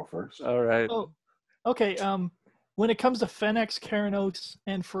Harry go first. All right. Oh, okay. When it comes to Fennex, Keranos,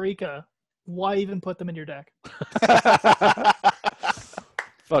 and Farika, why even put them in your deck?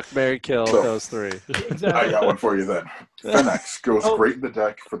 Fuck, marry, kill So- those 3. I Exactly. got one for you then. Fennex goes Oh. great in the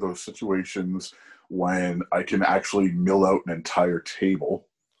deck for those situations when I can actually mill out an entire table,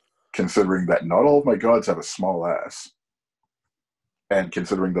 considering that not all of my gods have a small ass. And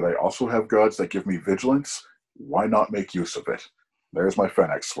considering that I also have gods that give me vigilance, why not make use of it? There's my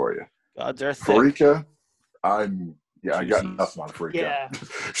Fennex for you. Gods are thick. Farika, I got Jeez. nothing on Farika. Yeah.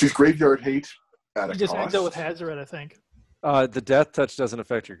 She's graveyard hate at You a just cost. exile with Hazoret, I think. The death touch doesn't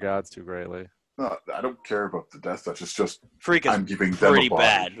affect your gods too greatly. No, I don't care about the death touch. It's just Freak I'm is giving them pretty a body.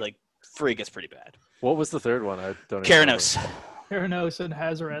 bad. Like Freak is pretty bad. What was the third one? I don't even remember. Keranos Keranos and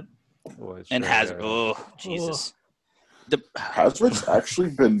Hazoret. Boy, and sure, Hazard. yeah. Oh, Jesus. Hazard's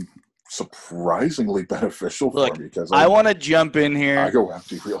actually been surprisingly beneficial for Look, me because I want to jump in I here go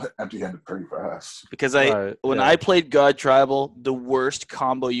empty-handed pretty fast. because Right, when yeah. I played God Tribal, the worst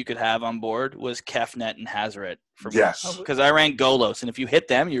combo you could have on board was Kefnet and Hazaret. Yes. Because I ran Golos, and if you hit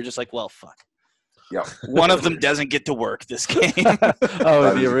them, you're just like, well, fuck. Yeah. One of them doesn't get to work this game. Oh,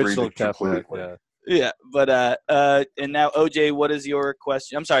 That the is original agreed Kefnet, completely. yeah. Yeah, but and now OJ, what is your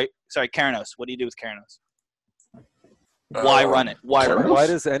question? I'm sorry, Keranos. What do you do with Keranos? Why run it? Why run it? Keranos? Why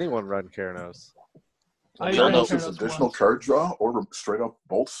does anyone run Keranos? I We all ran know Keranos is Keranos additional once. card draw or straight up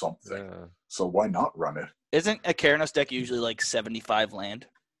bolt something. Yeah. So why not run it? Isn't a Keranos deck usually like 75 land?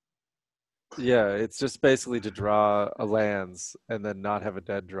 Yeah, it's just basically to draw a lands and then not have a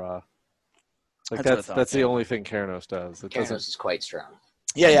dead draw. Like That's what I that's thought, that's the yeah. only thing Keranos does. It Keranos doesn't. is quite strong.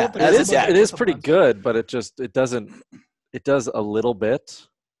 Yeah, yeah. But As It it's is, at. it is pretty good, but it doesn't. It does a little bit.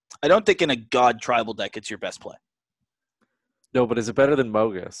 I don't think in a God Tribal deck it's your best play. No, but is it better than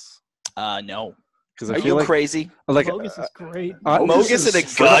Mogus? No. because Are I you feel crazy? like Mogus is great. Mogus in a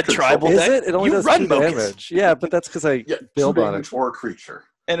is god freaking tribal is deck? it? It only You does run 2 Mogus. damage. Yeah, but that's because I Yeah, build 2 on it. damage or a creature.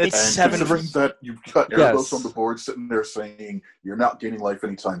 And it's And 7 considering that you've got Yes. Erebos on the board sitting there saying you're not gaining life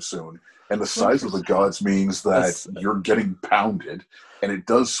anytime soon, and the Swing size for of the 7. gods means that That's- you're getting pounded, and it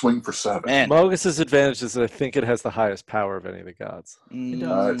does swing for 7. Man. Mogus's advantage is that I think it has the highest power of any of the gods.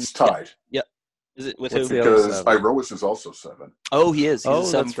 It's tied. Is it with What's who? the other Because 7? Iroas is also 7. Oh, he is. He's Oh,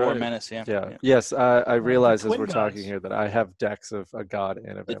 a that's 7/4 right. menace. Yeah. Yeah. Yes, I realize as twin we're talking gods. here that I have decks of a god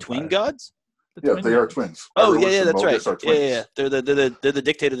and a The vampire. twin gods? The Yeah, twin they are gods. twins. Oh, Iroas yeah, and that's right. Mogus are Yeah, twins. yeah. They're the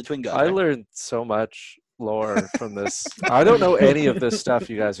dictator of the twin gods. I right? learned so much lore from this. I don't know any of this stuff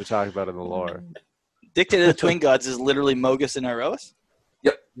you guys are talking about in the lore. Dictator of the twin gods is literally Mogus and Iroas?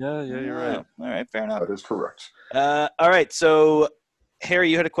 Yeah, you're right. Oh, all right, fair enough. That is correct. All right, so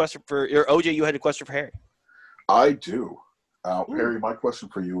Harry, you had a question for, or OJ, you had a question for Harry. I do. Harry, my question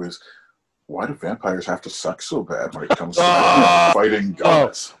for you is, why do vampires have to suck so bad when it comes to fighting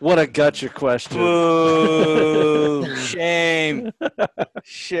gods? What a gotcha question. Boo! Shame.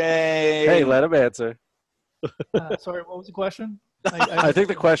 Shame. Hey, let him answer. Sorry, what was the question? I think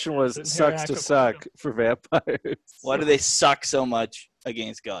the question was Didn't hear sucks an to actual suck question. for vampires. Why do they suck so much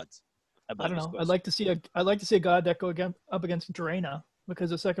against gods? I don't know. I'd like to see a god deck go up against Draena, because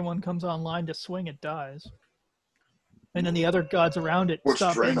the second one comes online to swing, it dies. And then the other gods around it What's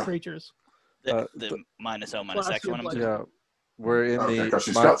stop being Draena? creatures. the -0 -X Classy one. I'm blood. assuming. Yeah, we're in Okay, the. because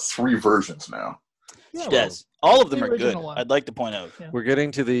she's my- got 3 versions now. Yeah, Yes, all of them the are good. original one. I'd like to point out. Yeah. We're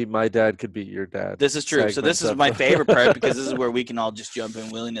getting to the my dad could beat your dad. This is true. So this segments is of my the- favorite part because this is where we can all just jump in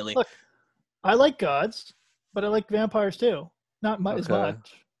willy nilly. Look, I like gods, but I like vampires too. Not as Okay.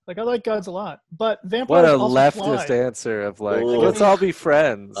 much. Like, I like gods a lot, but What vampires a also leftist fly. answer of like, Ooh. let's all be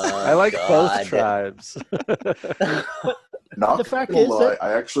friends. Oh, I like God. both tribes. Not The fact gonna is lie, that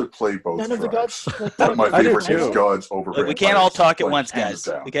I actually play both None of the tribes. gods. Like, One of my I did favorite too. is gods over Look, we can't all vampires, talk at like, once, hands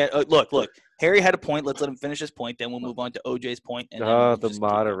guys. down. We can't. Look. Harry had a point. Let's let him finish his point. Then we'll move on to OJ's point. And then Oh, we'll the just keep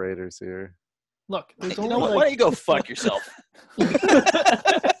going. moderators here. Look, there's You only know what? like, Why don't you go fuck yourself?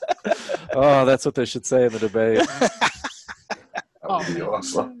 Oh, that's what they should say in the debate. That would be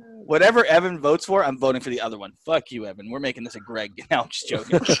awesome. Whatever Evan votes for, I'm voting for the other one. Fuck you, Evan. We're making this a Greg. No, I'm just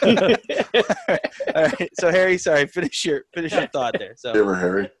joking. All right. So Harry, sorry. Finish your thought there. So Ever,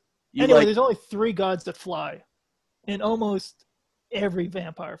 Harry? you anyway, like there's only 3 gods that fly, and almost every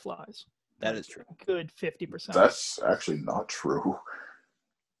vampire flies. that is true. Good 50%. That's actually not true.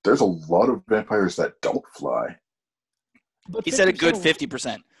 There's a lot of vampires that don't fly. But He said a good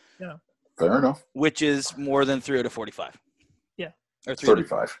 50%. 50%, Fair enough. which is more than 3 out of 45. Yeah. Or 3 out of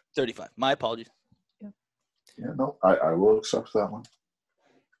 35. 35. My apologies. Yeah, no, I will accept that one.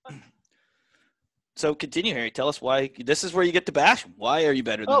 So continue, Harry. Tell us why. This is where you get to bash him. Why are you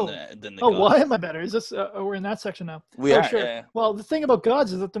better than the Oh, god? why am I better? Is this? We're in that section now. We Oh, are. sure. Yeah. Well, the thing about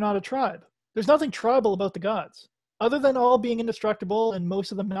gods is that they're not a tribe. There's nothing tribal about the gods, other than all being indestructible and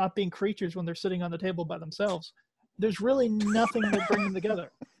most of them not being creatures when they're sitting on the table by themselves. There's really nothing that brings them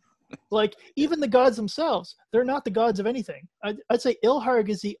together. Like, even the gods themselves, they're not the gods of anything. I'd say Ilharg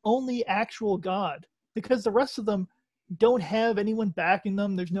is the only actual god, because the rest of them don't have anyone backing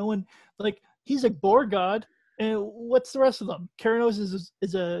them. There's no one, like, he's a boar god, and what's the rest of them? Keranos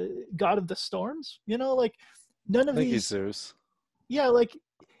is a god of the storms, like, none I of think he's these. Zeus. Yeah, like,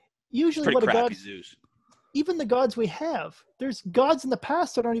 usually Pretty what a god, crappy Zeus. even the gods we have, there's gods in the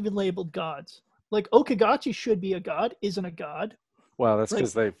past that aren't even labeled gods. Like, Okagachi should be a god, isn't a god. Wow, that's Like-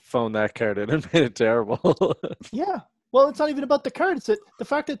 because they phoned that card in and made it terrible. Yeah. Well, it's not even about the card. It's that the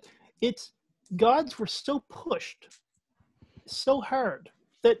fact that it's gods were so pushed so hard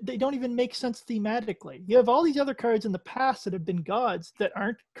that they don't even make sense thematically. You have all these other cards in the past that have been gods that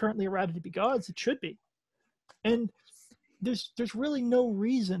aren't currently errated to be gods. It should be. And there's really no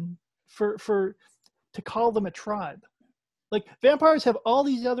reason for to call them a tribe. Like, vampires have all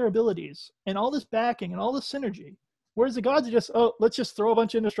these other abilities and all this backing and all this synergy. Whereas the gods are just, let's just throw a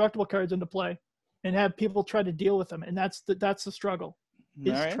bunch of indestructible cards into play and have people try to deal with them. And that's the struggle,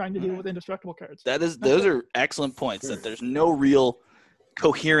 is All right. trying to deal with indestructible cards. Those are excellent points. That there's no real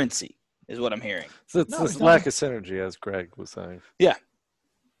coherency, is what I'm hearing. So it's No, this it's lack not. of synergy, as Greg was saying. I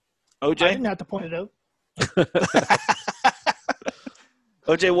OJ, didn't have to point it out.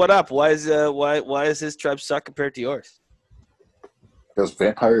 OJ, what up? Why is his tribe suck compared to yours? Because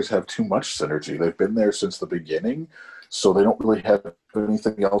vampires have too much synergy. They've been there since the beginning, so they don't really have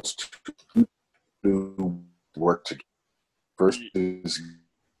anything else to work together. First is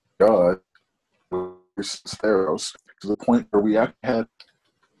God, versus Theros, to the point where we actually had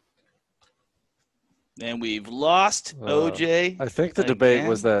And we've lost OJ. I think the debate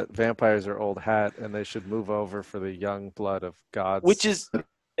was again. that vampires are old hat and they should move over for the young blood of gods. Which is,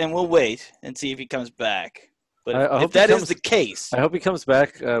 and we'll wait and see if he comes back. But I if hope that he is comes- the case, I hope he comes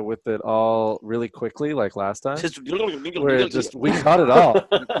back with it all really quickly, like last time. Where it just we caught it all.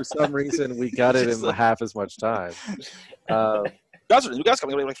 And for some reason, we got it in half as much time.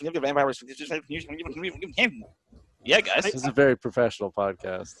 Yeah, guys, This is a very professional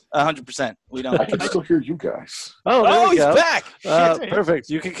podcast. 100%. We don't. I can still hear you guys. Oh, there Oh, we he's go. back. Shit. Perfect.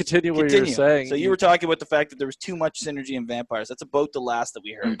 You can continue where Continue. you're saying. So you were talking about the fact that there was too much synergy in vampires. That's about the last that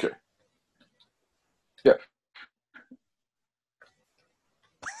we heard. Okay.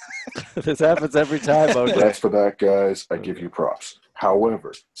 This happens every time, OJ. That's for that, guys. I give you props.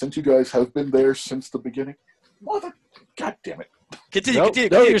 However, since you guys have been there since the beginning, God damn it. Continue. Nope. Continue.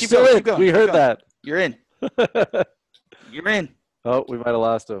 No, continue. you're Keep still going, in. keep going, We keep heard going. that. You're in. You're in. Oh, we might have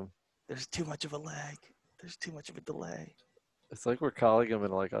lost him. There's too much of a lag. There's too much of a delay. It's like we're calling him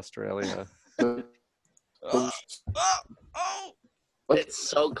in like Australia. Oh, oh. It's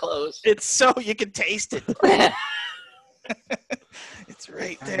so close. It's so you can taste it. It's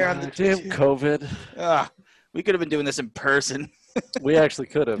right there on the Damn tube. COVID. We could have been doing this in person. We actually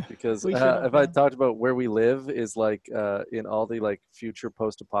could have because We should have, if I yeah. talked about where we live is like in all the like future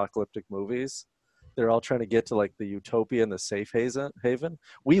post-apocalyptic movies, they're all trying to get to like the utopia and the safe haven.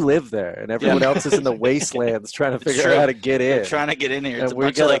 We live there, and everyone else is in the wastelands trying to figure true. out how to get They're in. trying to get in here. It's And a we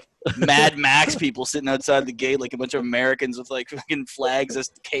bunch of gotta- like Mad Max people sitting outside the gate, like a bunch of Americans with like fucking flags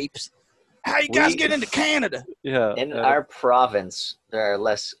as capes. How you guys We- get into Canada? Yeah. In our province, there are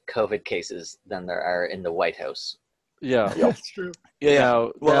less COVID cases than there are in the White House. yeah. That's true. Yeah.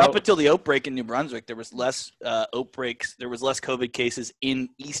 Now, Well, now- up until the outbreak in New Brunswick, there was less outbreaks. There was less COVID cases in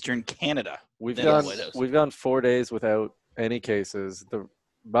Eastern Canada. We've than gone the White House. we've gone 4 days without any cases.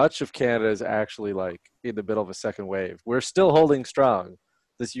 Much of Canada is actually like in the middle of a second wave. We're still holding strong.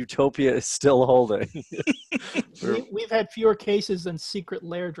 This utopia is still holding. We've had fewer cases than secret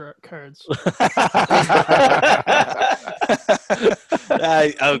lair cards.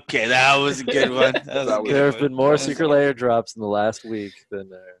 Okay, that was a good one. That was a That was- good There have one. been more That was- secret layer drops in the last week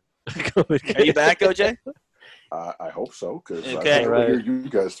than COVID Are you back, OJ? I hope so, because Okay. I can hear you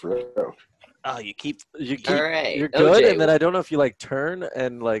guys throughout. Oh, you keep. You keep, All right, you're good, OJ, and then I don't know if you like turn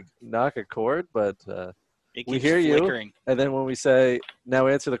and like knock a chord, but It We keeps hear you. flickering. and then when we say now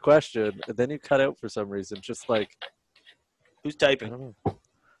answer the question, and then you cut out for some reason, just like Who's I typing? don't know,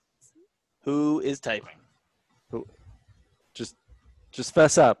 Who is typing? just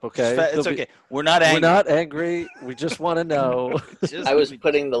fess up, okay? It's There'll be- okay. We're not angry. We're not angry. We just want to know. Just- I was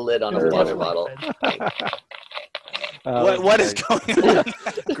putting the lid on a Don't water definitely bottle. What, what is Greg. going on?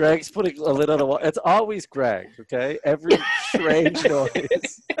 Greg's putting a lid on a wall. It's always Greg, okay? Every strange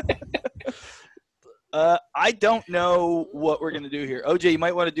noise. I don't know what we're gonna do here. OJ, you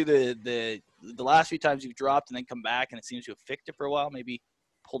might want to do the last few times you've dropped and then come back, and it seems to have fixed it for a while. Maybe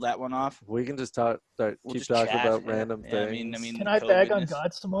pull that one off. We can just We'll keep just talking chat, about yeah. random Yeah, things. I mean, Can I bag on COVID-ness.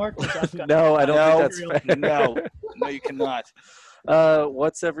 God some more? 'Cause I've got- No, I don't No, think that's fair. No, you cannot.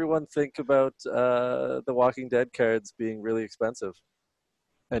 What's everyone think about the Walking Dead cards being really expensive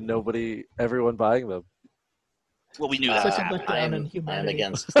and everyone buying them? Well, we knew Such that. a letdown I'm, in I'm humanity.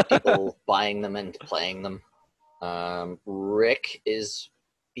 against people buying them and playing them. Rick is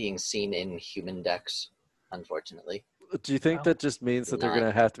being seen in human decks, unfortunately. Do you think Wow. that just means that they're Not-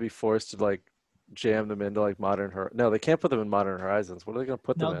 going to have to be forced to like jam them into like No, they can't put them in Modern Horizons. What are they going to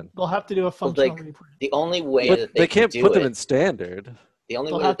put them No, in? they'll have to do a Well, functional like, reprint. The only way But that they can't can put do them it, in standard. the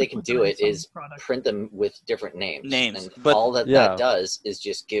only They'll way have that they to can put them do in it some is product. print them with different names. Names, And but- all that Yeah. that does is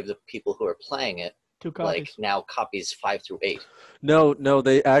just give the people who are playing it 2 like copies. now copies 5 through 8. No,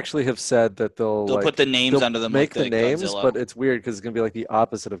 they actually have said that they'll They'll like, put the names they'll under them. make like the names, Godzilla. but it's weird because it's going to be like the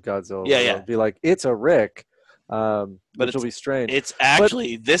opposite of Godzilla. Yeah, where yeah. It'll be like, it's a Rick, But which will be strange. it's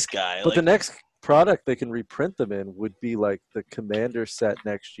actually this guy. But like, the next product they can reprint them in would be like the Commander set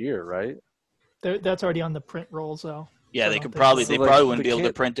next year, right? That's already on the print rolls, though. yeah, I they don't could think probably so. they So, like, probably wouldn't they be able to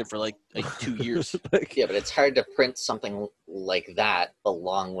can't- print it for like 2 years. Like, Yeah, but it's hard to print something like that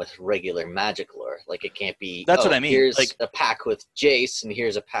along with regular magic lore. Like it can't be. That's what I mean, Here's like- a pack with Jace, and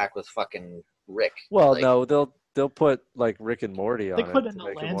here's a pack with fucking Rick. well, Like, no, they'll put like Rick and Morty on They it put to in the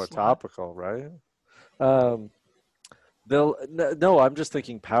make it land more slot. topical, right? No, I'm just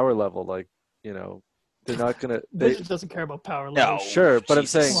thinking power level. Like, they're not gonna. Blizzard doesn't care about power No, levels. Sure, but I'm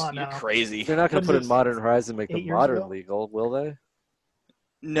Jesus, saying- Come on you're now. crazy. They're not gonna What put is in this, Modern Horizon and make 8 them years modern ago? legal, will they?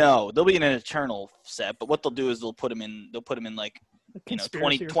 No, they'll be in an eternal set, but what they'll do is they'll put them in like A you know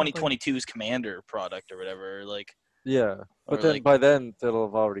conspiracy or something. 2022's Commander product or whatever. Like Yeah, but Or then like- by then they'll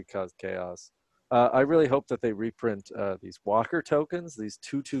have already caused chaos. I really hope that they reprint these Walker tokens, these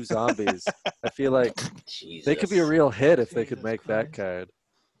 2/2 zombies. I feel like Jesus. they could be a real hit if they could Jesus make that Christ. card.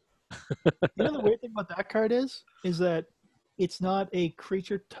 You know the weird thing about that card is that it's not a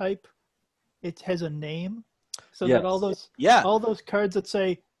creature type. It has a name, so Yes. that all Yeah. those cards that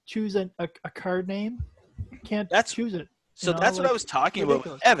say choose a card name can't choose it. So You know, that's what I like, was talking about with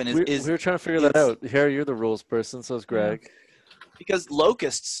ridiculous. Evan We is were trying to figure that out. Here, you're the rules person, so is Greg. because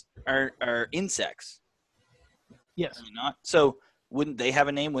locusts are insects. Yes, Are they not? So wouldn't they have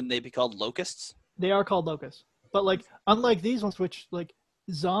a name? Wouldn't they be called locusts? they are called locusts, but like unlike these ones, which like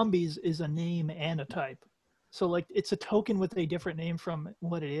zombies is a name and a type, so like it's a token with a different name from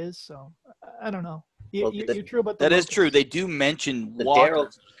what it is. So I don't know. Well, You're true about the That is locusts. true. They do mention The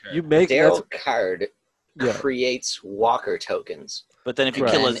walkers. You make Daryl card Yeah. creates Walker tokens. But then if you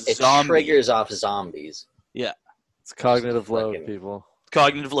Right. kill a And it zombie, triggers off zombies. it's cognitive load, Fucking- people.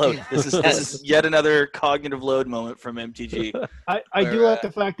 cognitive load. This is yet another cognitive load moment from MTG. I where, do like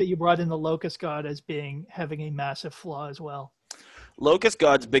the fact that you brought in the locust god as having a massive flaw as well. Locust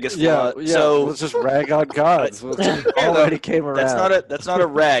God's biggest Yeah, flaw. yeah. So let's just rag on gods. Already came around. that's not a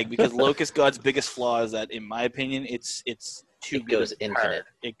rag because Locust God's biggest flaw is that, in my opinion, it's too It good goes of a infinite. card.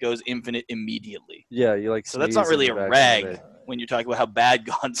 It goes infinite immediately. Yeah, you like. So that's not sneeze really in a the back of the rag when you're talking about how bad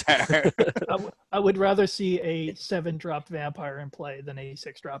gods are. I would rather see a 7-drop vampire in play than a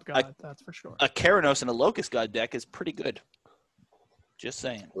 6-drop god. That's for sure. A Keranos and a Locust God deck is pretty good. Just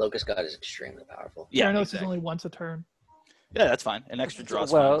saying. Locust God is extremely powerful. Yeah, Gyarados exactly. is only once a turn. Yeah, that's fine. An extra draw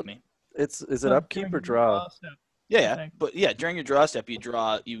is Well, fine with me. Is it Well, upkeep during or your draw? step, Yeah, think. but yeah, during your draw step, you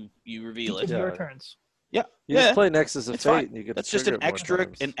draw, you reveal each it. of your Yeah. turns. Yeah, You yeah, just play Nexus of it's Fate, fine. and you get. that's to just trigger an it more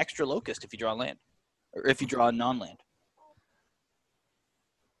times. extra locust if you draw a land, or if you draw a non-land.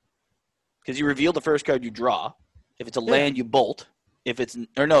 Because you reveal the first card you draw. If it's a land, you bolt. If it's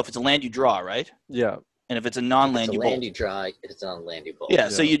a land, you draw, right? Yeah, And if it's a If non-land, it's a you land bolt. you draw, if it's not a land you bolt. Yeah,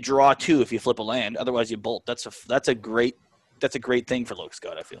 so Yeah. you draw 2 if you flip a land. Otherwise, you bolt. That's a great thing for Locust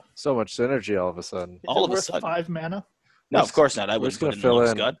God, I feel. so much synergy all of a sudden. Is All it of a worth sudden. 5 mana? No, of course not. I We're wouldn't just put gonna in the fill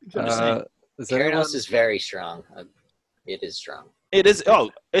Locust in. God. I'm just saying. Is anyone? Keranos is very strong. It is strong. It is. Oh,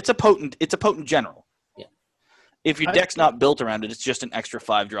 it's a potent general. Yeah. If your deck's not built around it, it's just an extra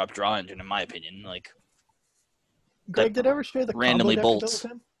 5-drop draw engine, in my opinion. Like Greg, did I ever share the randomly combo deck I bolts.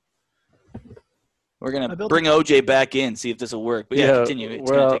 built him? we're I gonna built bring OJ back in, see if this will work. But yeah, continue. It's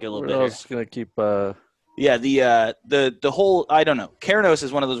gonna take a little bit. We're Here. just gonna keep. Yeah, the whole I don't know. Keranos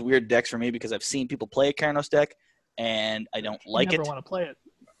is one of those weird decks for me because I've seen people play a Keranos deck and I don't You like never it. want to play it.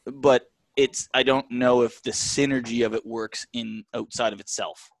 But I don't know if the synergy of it works in outside of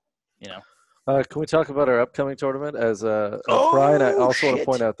itself. You know. Can we talk about our upcoming tournament? As Oh, Brian, I also want to shit.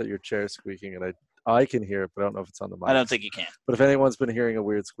 point out that your chair is squeaking, and I can hear it, but I don't know if it's on the mic. I don't think you can. But if anyone's been hearing a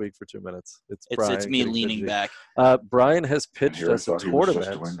weird squeak for 2 minutes, it's Brian. It's me getting leaning fidgety. back. Brian has And pitched here I us a thought he was just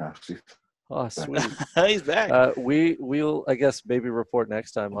doing tournament. nasty. Oh, sweet. He's back. We'll, I guess, maybe report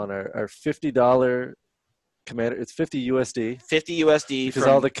next time on our $50 commander. It's 50 USD 50 USD because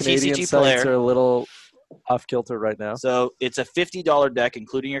from all the Canadian TCG sites player. are a little off kilter right now. So it's a $50 deck,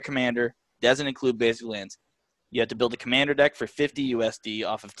 including your commander. Doesn't include basic lands. You have to build a commander deck for 50 USD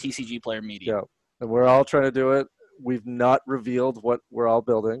off of TCG Player Media. Yeah. And we're all trying to do it. We've not revealed what we're all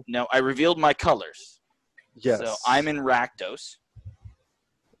building. Now I revealed my colors. Yes. So I'm in Rakdos.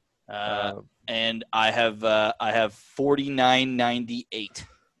 And I have 49.98.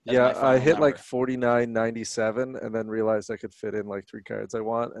 Yeah, I hit like 49.97 and then realized I could fit in like 3 cards I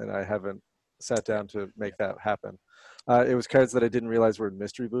want, and I haven't sat down to make that happen. It was cards that I didn't realize were in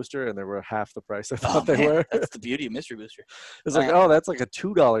Mystery Booster, and they were half the price I thought they were. That's the beauty of Mystery Booster. It's like, oh, that's like a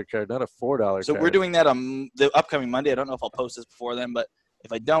 $2 card, not a $4 card. So we're doing that on the upcoming Monday. I don't know if I'll post this before then, but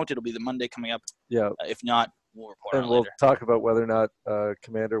if I don't, it'll be the Monday coming up. Yeah, If not, we'll report on and it we'll later. talk about whether or not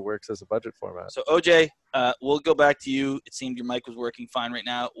Commander works as a budget format. So OJ, we'll go back to you. It seemed your mic was working fine right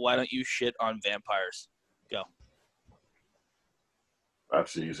now. Why don't you shit on vampires? Go.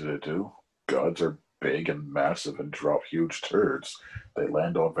 That's easy to do. Gods are big and massive and drop huge turds. They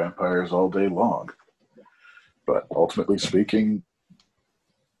land on vampires all day long. But ultimately speaking,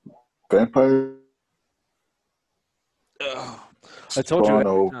 vampires Ugh. I told you. spawn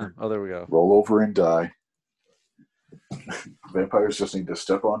every over, time. Oh, there we go. roll over and die. Vampires just need to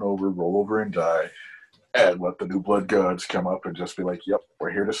step on over, roll over and die, and let the new blood gods come up and just be like, yep,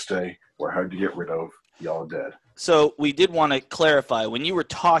 we're here to stay. We're hard to get rid of. Y'all dead. So we did want to clarify. When you were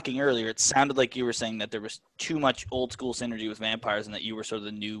talking earlier, it sounded like you were saying that there was too much old school synergy with vampires and that you were sort of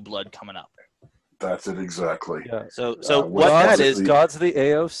the new blood coming up. That's it exactly. Yeah. So well, what that Gods is, God's the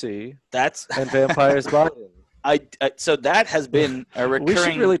AOC that's and vampires buy-in. So that has been a recurring. We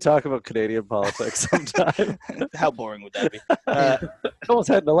should really talk about Canadian politics sometime. How boring would that be? Almost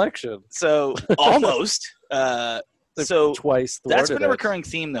had an election. So almost. So twice. That's been a recurring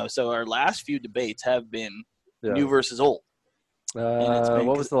theme, though. So our last few debates have been new versus old.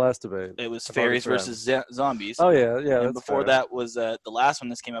 What was the last debate? It was fairies versus zombies. Oh yeah. And before that was the last one.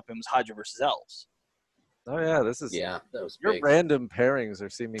 This came up and was Hydra versus elves. Oh yeah, this is that was your big. random pairings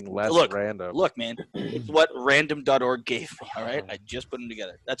are seeming less random. Look, man, it's what random.org gave me. All right, I just put them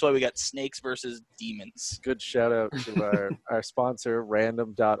together. That's why we got snakes versus demons. Good shout out to our sponsor,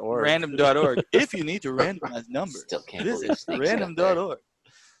 random.org. Random.org. If you need to randomize numbers, Still can't visit believe snakes random.org.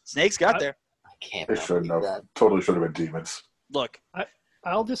 Snakes got there. I can't They believe shouldn't have. that. Totally should have been demons. Look,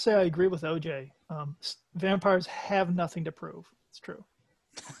 I'll just say I agree with OJ. Vampires have nothing to prove. It's true.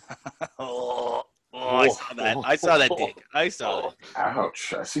 I saw that. I saw that, Dick. I saw it.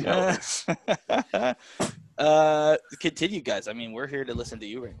 Ouch. I see how it is. Continue, guys. I mean, we're here to listen to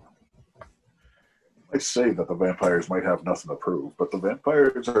you right now. I say that the vampires might have nothing to prove, but the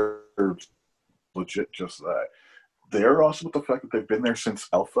vampires are legit just that. They're awesome with the fact that they've been there since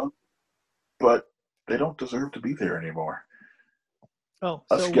Alpha, but they don't deserve to be there anymore. Oh,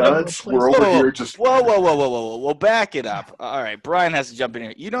 Us so gods, we're over here just... Whoa. Well, back it up. All right, Brian has to jump in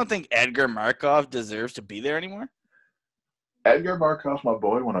here. You don't think Edgar Markov deserves to be there anymore? Edgar Markov's my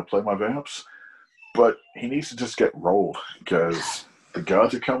boy when I play my vamps, but he needs to just get rolled because the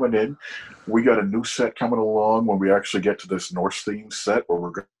gods are coming in. We got a new set coming along when we actually get to this Norse theme set where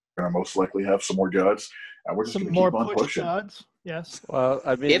we're going to most likely have some more gods, and we're just going to keep on pushing. Gods. Yes. Well,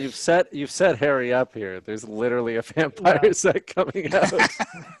 I mean, you've set Harry up here. There's literally a vampire set coming out.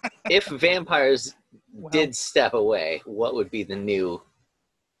 If vampires did step away, what would be the new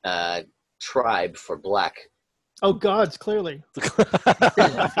tribe for black? Oh, gods, clearly. I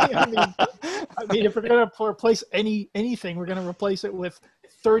mean, if we're going to replace anything, we're going to replace it with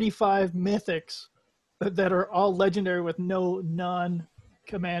 35 mythics that are all legendary with no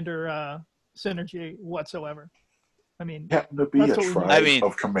non-commander synergy whatsoever. I mean, happen to be a tribe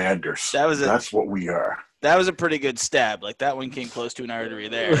of commanders. That's what we are. That was a pretty good stab. Like, that one came close to an artery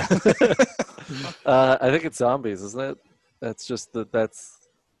there. I think it's zombies, isn't it? That's just that's.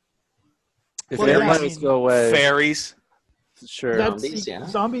 If vampires go away, fairies. Sure.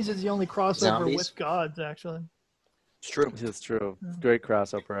 Zombies is the only crossover with gods, actually. It's true. It's true. Great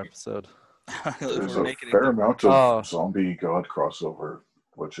crossover episode. There's a fair amount of zombie god crossover,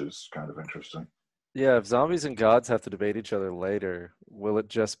 which is kind of interesting. Yeah, if zombies and gods have to debate each other later, will it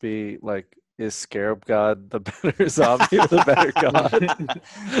just be like, is Scarab God the better zombie or the better god?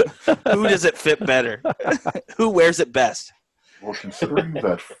 Who does it fit better? Who wears it best? Well, considering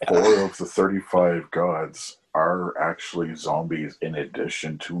that 4 of the 35 gods are actually zombies in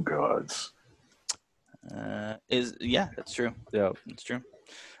addition to gods. That's true. Yeah, it's true.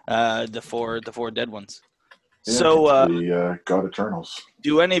 The four dead ones. Yeah, so the God Eternals.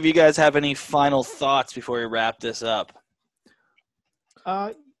 Do any of you guys have any final thoughts before we wrap this up?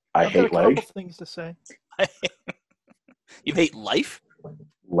 I hate got a couple things to say. You hate life?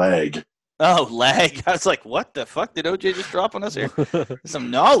 Lag. Oh, lag. I was like, what the fuck did OJ just drop on us here? Some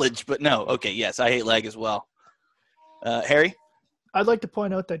knowledge, but no. Okay, yes, I hate lag as well. Harry? I'd like to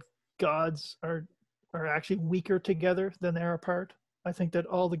point out that gods are actually weaker together than they are apart. I think that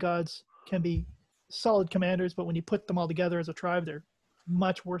all the gods can be solid commanders, but when you put them all together as a tribe, they're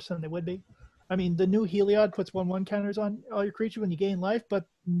much worse than they would be. I mean, the new Heliod puts 1/1 counters on all your creatures when you gain life, but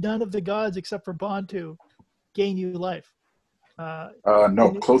none of the gods except for Bontu gain you life. No,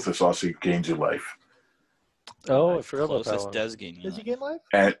 Klothys also gains you life. Oh, I forgot about that Klothys one. does gain you Does he gain life?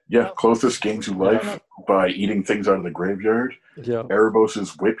 And Klothys gains you life by eating things out of the graveyard. Yeah.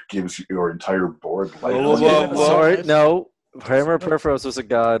 Erebos' whip gives you your entire board life. Sorry, no. Hammer Perforos was a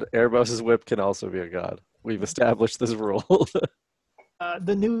god. Erebos' whip can also be a god. We've established this rule. If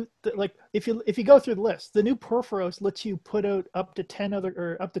you go through the list, the new Perforos lets you put out up to 10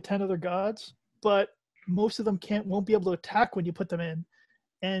 other gods, but most of them won't be able to attack when you put them in,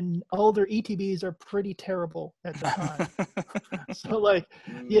 and all their ETBs are pretty terrible at the time. So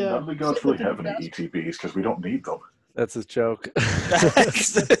none of the gods really have any ETBs because we don't need them. That's his joke.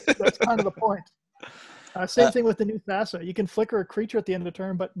 That's kind of the point. Same thing with the new Thassa. You can flicker a creature at the end of the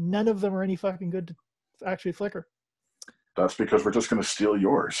turn, but none of them are any fucking good to actually flicker. That's because we're just going to steal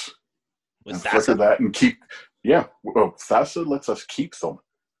yours. With and Thassa? flicker that and keep... Yeah, well, Thassa lets us keep them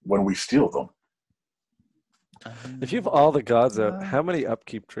when we steal them. If you have all the gods out, how many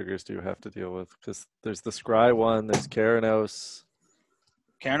upkeep triggers do you have to deal with? Because there's the Scry one, there's Keranos.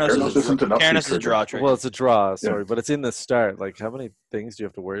 Keranos is a draw trigger. Well, it's a draw, sorry, but it's in the start. Like, how many things do you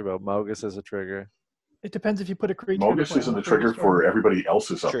have to worry about? Mogus as a trigger. It depends if you put a creature. Mogus isn't a trigger for everybody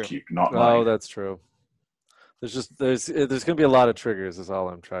else's True. upkeep, not mine. Oh, that's true. There's going to be a lot of triggers. Is all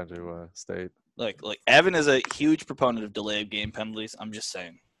I'm trying to state. Like Evan is a huge proponent of delay of game penalties. I'm just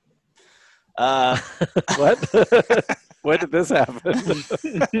saying. What? When did this happen?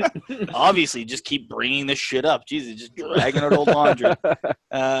 Obviously, just keep bringing this shit up. Jesus, just dragging out old laundry.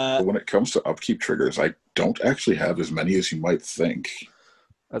 But when it comes to upkeep triggers, I don't actually have as many as you might think.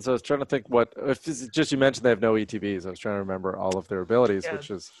 So I was trying to think if it's just you mentioned they have no ETBs. I was trying to remember all of their abilities, Yeah. which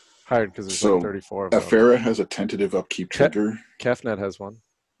is hard because there's So, like 34 of them. Afera has a tentative upkeep trigger. Kefnet has one,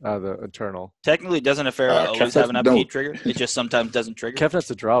 the Eternal. Technically, doesn't Afera always have an no. upkeep trigger? It just sometimes doesn't trigger.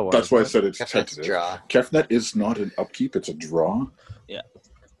 Kefnet's a draw one. That's why I isn't it? said it's Kefnet's tentative. draw. Kefnet is not an upkeep, it's a draw.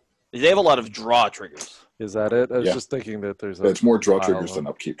 They have a lot of draw triggers. Is that it? I was Yeah. just thinking that there's It's more draw pile triggers of than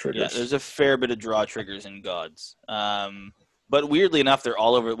them. upkeep Yeah, triggers. there's a fair bit of draw triggers in Gods. But weirdly enough, they're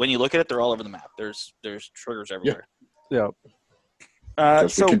all over. When you look at it, they're all over the map. There's triggers everywhere. Yeah.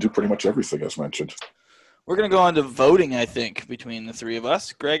 Because So we can do pretty much everything as mentioned. we're going to go on to voting, I think, between the three of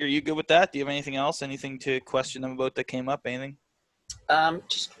us. Greg, are you good with that? Do you have anything else? Anything to question them about that came up? Anything?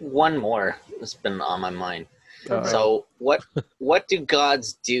 Just one more that's been on my mind. Uh, So what do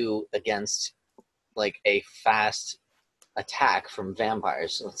gods do against like a fast attack from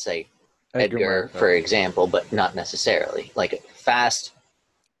vampires? Let's say Edgar, Martin. for example, but not necessarily. Like fast,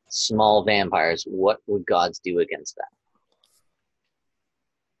 small vampires, what would gods do against that?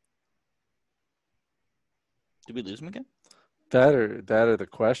 Did we lose him again? That or the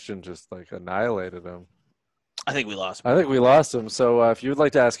question just like annihilated him. I think we lost him. I think we lost him. So if you would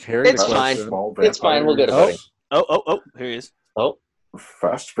like to ask Harry It's the fine. question, Small It's fine, we'll go to vampires, voting. Oh, here he is. Oh,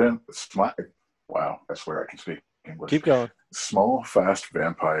 Fast wow, I swear I can speak English. keep going. Small, fast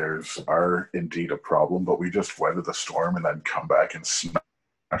vampires are indeed a problem, but we just weather the storm and then come back and smash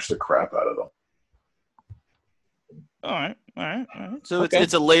the crap out of them. All right. So Okay.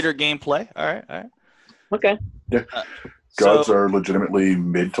 it's a later gameplay. All right. okay. Gods So are legitimately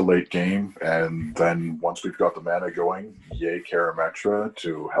mid to late game, and then once we've got the mana going, yay Karametra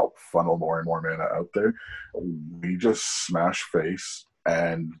to help funnel more and more mana out there, we just smash face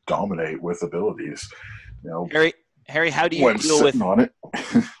and dominate with abilities. You know, Harry, how do you when deal with sitting on it.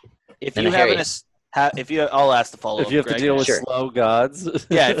 if And you Harry. I'll ask the follow up. If you have to deal with Sure. slow gods,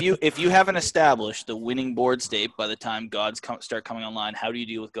 Yeah, if you haven't established the winning board state by the time gods start coming online, how do you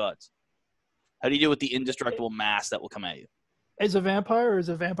deal with gods? How do you deal with the indestructible mass that will come at you As a vampire or as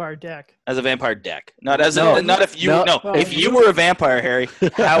a vampire deck? as a vampire deck? Not as No. not if you No. if you were a vampire, Harry.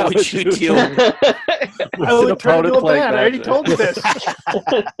 How would you deal I would try to do a playing ban. I already Magic. told you this.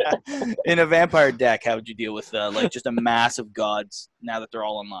 in a vampire deck? How would you deal with like just a mass of gods now that they're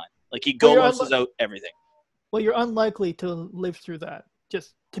all online? Like he Well, you're goloses out everything. Well, you're unlikely to live through that,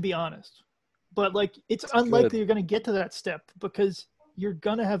 just to be honest. But like, it's unlikely you're going to get to that step because you're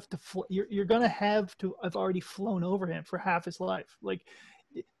gonna have to you're gonna have to have already flown over him for half his life. Like,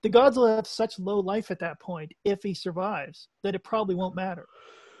 the gods will have such low life at that point if he survives that it probably won't matter.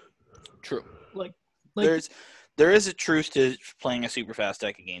 True. Like there is a truth to playing a super fast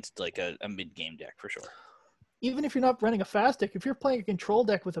deck against like a mid game deck for sure. even if you're not running a fast deck, if you're playing a control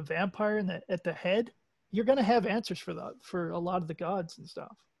deck with a vampire at the head, you're gonna have answers for that for a lot of the gods and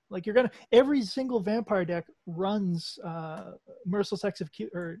stuff. Like every single vampire deck runs Merciless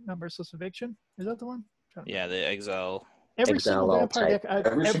Execution, or not Merciless Eviction. Is that the one? Yeah, the exile. Every Exile single all vampire type. deck I've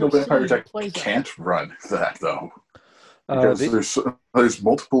Every ever single vampire seen deck plays that. can't run that though, because there's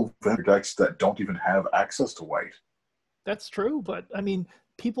multiple vampire decks that don't even have access to white. That's true, but I mean,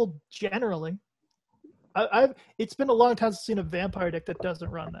 people generally, it's been a long time since I've seen a vampire deck that doesn't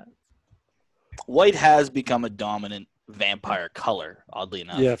run that. White has become a dominant vampire color, oddly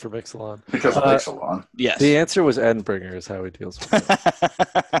enough. Yeah, for Mixalon. Because it takes a long. Yes. The answer was Endbringer is how he deals with it.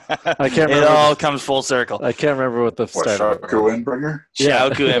 I can't It remember. all comes full circle. I can't remember what the What, starter Shaku Endbringer? Yeah.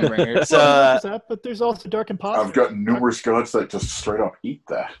 Xiaoku Endbringer. So, Well, there's that, but there's also Dark Imposter. I've got numerous gods that just straight up eat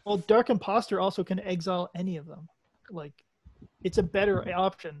that. Well, Dark Imposter also can exile any of them. Like, it's a better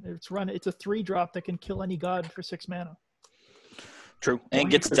option. It's a 3-drop that can kill any god for 6 mana. true. And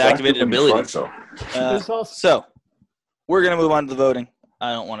gets its It's active activated when you ability. try so. There's also So, we're going to move on to the voting.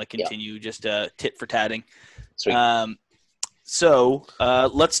 I don't want to continue just tit for tatting. Sweet. So,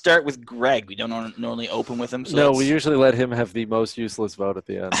 let's start with Greg. We don't normally open with him. So No, let's- we usually let him have the most useless vote at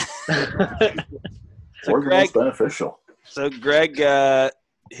the end. So Or the Greg, most beneficial. so Greg,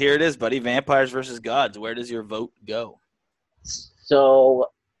 here it is, buddy. Vampires versus gods. Where does your vote go? So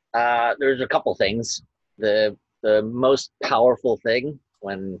there's a couple things. The most powerful thing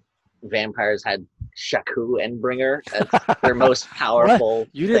when vampires had Shaku Endbringer as their most powerful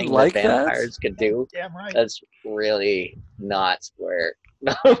You didn't thing like that that? vampires could do. Damn right. That's really not where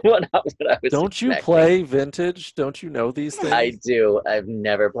what I was Don't you expecting. play Vintage? Don't you know these things? I do. I've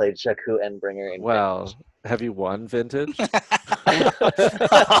never played Shaku Endbringer in Wow. Have you won Vintage? You gotta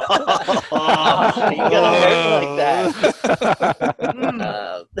hurt like that.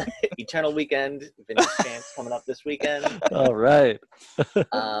 Eternal Weekend, Vintage Chance coming up this weekend. All right.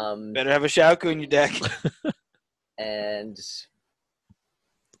 Better have a Shaku in your deck. And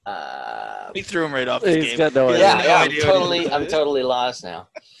He threw him right off this He's game. got no He idea. has yeah, no I'm idea what totally, he's I'm totally lost now.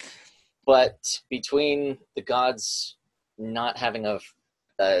 But between the gods not having a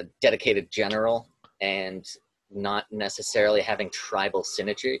dedicated general and not necessarily having tribal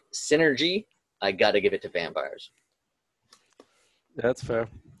synergy, I got to give it to vampires. That's fair.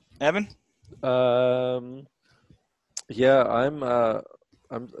 Evan? Yeah,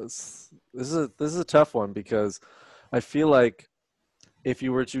 this is a tough one because I feel like if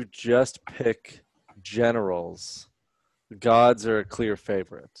you were to just pick generals, gods are a clear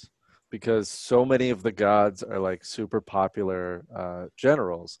favorite because so many of the gods are like super popular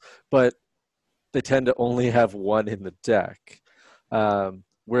generals, but they tend to only have one in the deck.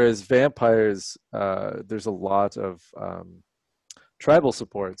 Whereas vampires, there's a lot of tribal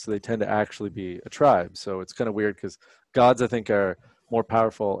support, so they tend to actually be a tribe. So it's kind of weird because gods, I think, are more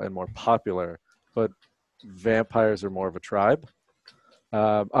powerful and more popular, but vampires are more of a tribe.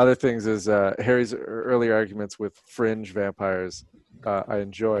 Other things is Harry's earlier arguments with fringe vampires. I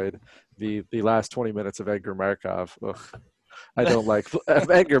enjoyed the last 20 minutes of Edgar Markov. Ugh, I don't like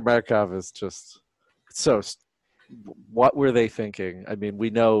Edgar Markov is just so. What were they thinking? I mean, we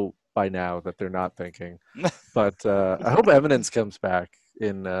know by now that they're not thinking, but I hope Eminence comes back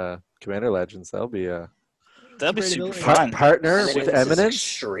in Commander Legends. That'll be super Great fun. partner with Is Eminence.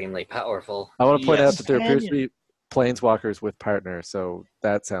 extremely powerful. I want to point out Yes. that there appears to be planeswalkers with partner, so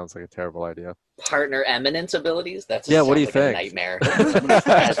that sounds like a terrible idea. Partner eminence abilities? That's Yeah, what do you like think? A nightmare.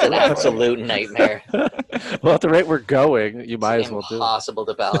 That's an absolute nightmare. Well, at the rate we're going, you might It's as well do it. impossible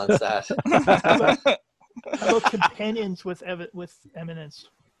to balance that. How about companions with Eminence?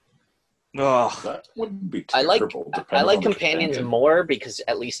 Oh, That wouldn't be I like terrible. depending on the companions companion. more because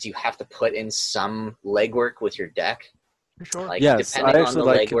at least you have to put in some legwork with your deck. For sure. Like Yes, depending I on actually the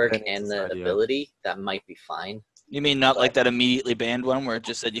like legwork companions and the idea. ability, that might be fine. you mean not like that immediately banned one where it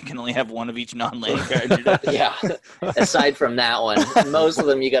just said you can only have one of each non-lane card in your deck? Yeah. Aside from that one, most of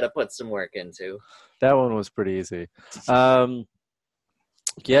them you got to put some work into. That one was pretty easy.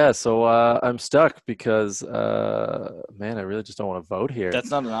 Yeah, so I'm stuck because, man, I really just don't want to vote here. That's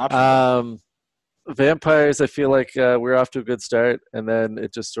not an option. Vampires, I feel like we're off to a good start, and then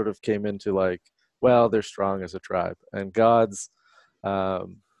it just sort of came into like, well, they're strong as a tribe. And gods,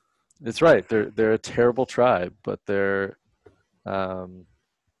 it's right, they're a terrible tribe, but they're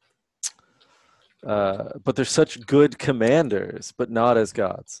such good commanders, but not as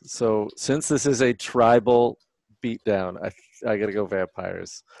gods. So since this is a tribal beatdown, I gotta go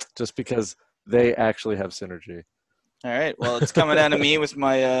vampires, just because they actually have synergy. All right. Well, it's coming down to me with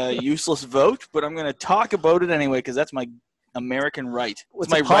my useless vote, but I'm going to talk about it anyway because that's my American right.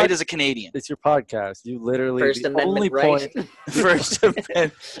 It's my right as a Canadian. It's your podcast. You literally First the Amendment only right. point. First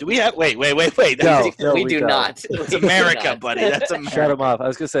Amendment. Do we have? Wait. No, That's, we do don't. not. it's We do America, not. buddy. That's America. Shut him off. I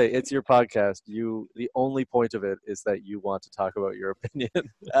was gonna say it's your podcast. The only point of it is that you want to talk about your opinion.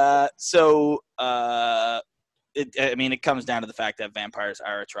 It comes down to the fact that vampires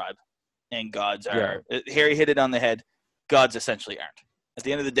are a tribe, and gods are. Harry hit it on the head. Gods essentially aren't. At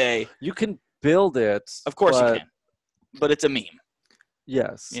the end of the day, You can build it, of course but you can, but it's a meme.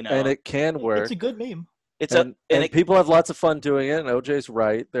 Yes, You know, and it can work. It's a good meme. It's and it, people have lots of fun doing it. And OJ's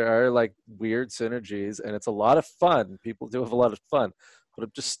right. There are like weird synergies, and it's a lot of fun. People do have a lot of fun, but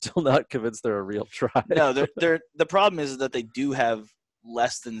I'm just still not convinced they're a real tribe. no. The problem is that they do have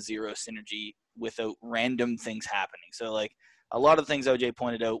less than zero synergy without random things happening. So like a lot of the things OJ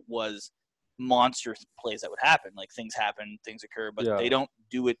pointed out was monster plays that would happen. Like things happen, things occur, but they don't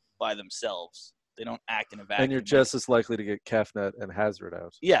do it by themselves. They don't act in a vacuum. And you're just as likely to get Kefnet and Hazard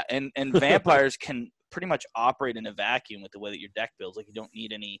out. Yeah, and vampires can pretty much operate in a vacuum with the way that your deck builds. Like you don't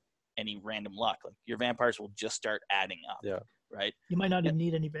need any random luck. Like your vampires will just start adding up. Yeah. Right. You might not even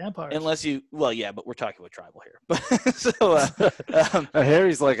need any vampires. Unless you, well, yeah, but we're talking about tribal here. But so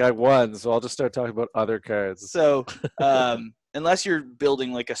Harry's like, I won, so I'll just start talking about other cards. So unless you're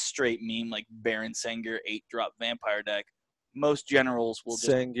building like a straight meme like Baron Senger 8-drop vampire deck, most generals will just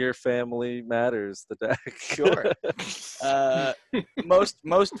Sengir family matters. The deck. Sure.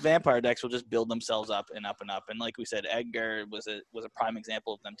 Most vampire decks will just build themselves up and up and up. And like we said, Edgar was a prime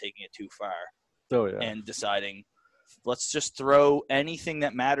example of them taking it too far Oh yeah. and deciding, let's just throw anything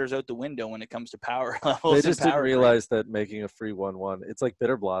that matters out the window when it comes to power levels. They just didn't realize that making a free 1/1, it's like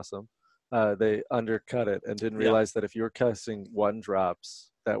Bitter Blossom. They undercut it and didn't realize that if you were casting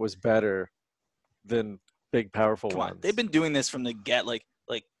 1-drops, that was better than big powerful ones. They've been doing this from the get, like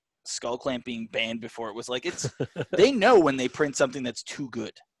Skullclamp being banned before it was like it's. They know when they print something that's too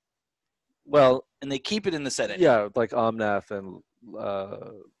good. Well, and they keep it in the set. Yeah, like Omnath and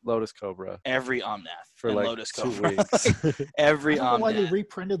Lotus Cobra. Every Omnath for and like Lotus 2 Cobra. weeks. Every I don't know why they Omnath.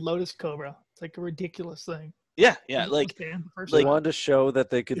 reprinted Lotus Cobra. It's like a ridiculous thing. Yeah, It was like banned the first They time. wanted to show that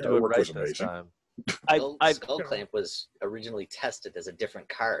they could Yeah, do it it was right this amazing. time. Skullclamp was originally tested as a different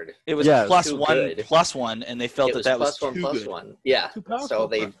card. it was Yeah, plus too one, good. +1, and they felt It was that was plus one, too plus good. one. Yeah. Too powerful. So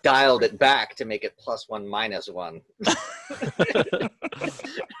they dialed it back to make it +1, -1.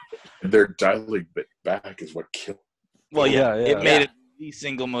 Their dialing bit back is what killed. Well, yeah, Yeah, it yeah. made it the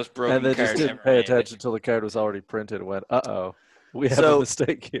single most broken And they card just didn't ever pay made. attention until the card was already printed and went, uh-oh, we have So, a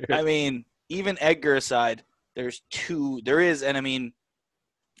mistake here. I mean, even Edgar aside, there is, and I mean,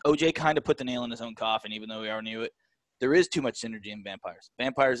 OJ kind of put the nail in his own coffin, even though we already knew it. There is too much synergy in Vampires.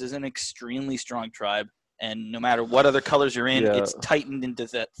 Vampires is an extremely strong tribe, and no matter what other colors you're in, Yeah. it's tightened into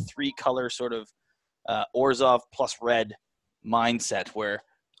that 3-color sort of Orzhov plus red mindset where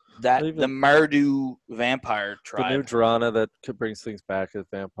that Even- the Mardu vampire the new tribe. Drana that brings things back as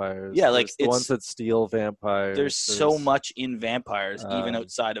vampires. Yeah, like, There's the ones that steal vampires. There's so much in vampires, even um,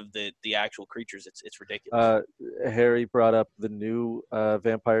 outside of the actual creatures. It's ridiculous. Harry brought up the new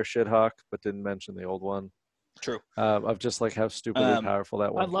vampire Shithawk, but didn't mention the old one. True. Of just like how stupidly powerful that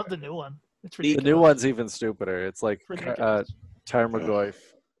I one. love the new one. It's The ridiculous. new one's even stupider. It's like Ridiculous. Tarmogoyf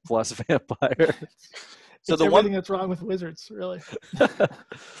plus vampire. So It's the one everything that's wrong with wizards, really. So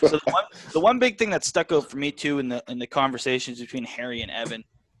the one big thing that stuck out for me too in the conversations between Harry and Evan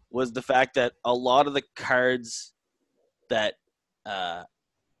was the fact that a lot of the cards that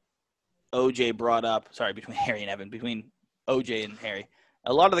OJ brought up, sorry, between Harry and Evan, between OJ and Harry,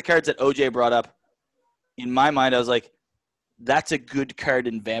 a lot of the cards that OJ brought up, in my mind, I was like, that's a good card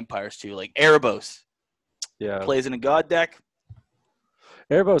in Vampires too. Like Erebos Yeah. plays in a God deck,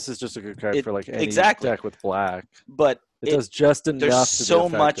 Erebos is just a good card for like any exactly. deck with black. but It does just enough there's to so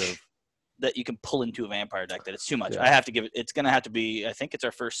be much effective. that you can pull into a Vampire deck that it's too much. Yeah. I have to give it. It's going to have to be. I think it's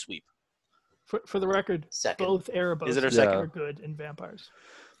our first sweep. For the record, Second. both Erebos Is it our second? are good in vampires.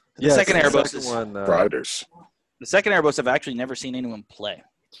 The second so Erebos second is one. Riders. the second Erebos. I've actually never seen anyone play.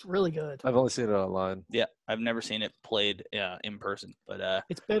 It's really good. I've only seen it online. Yeah, I've never seen it played in person. But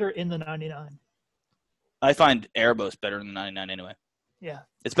It's better in the 99. I find Erebos better than 99 anyway. Yeah.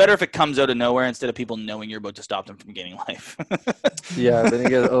 It's better if it comes out of nowhere instead of people knowing you're about to stop them from gaining life. Yeah, then you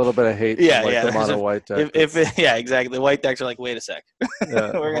get a little bit of hate Yeah, from like yeah, the there's mono white deck. yeah, exactly. The white decks are like, wait a sec,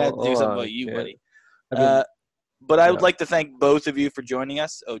 Yeah, we're gonna have to do hold something on, about you, can't- buddy. I mean, But I would yeah. like to thank both of you for joining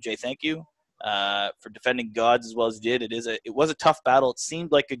us. OJ, thank you for defending gods as well as you did. It was a tough battle. It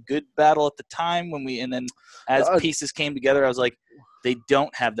seemed like a good battle at the time and then as pieces came together, I was like, they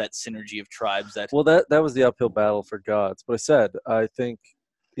don't have that synergy of tribes that. well, that was the uphill battle for gods. But I think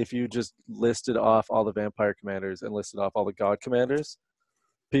if you just listed off all the vampire commanders and listed off all the god commanders,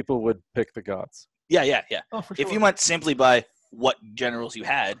 people would pick the gods. Yeah. Oh, for sure. If you went simply by what generals you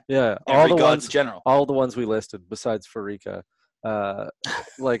had, Yeah, all every the god's ones, general. all the ones we listed besides Farika,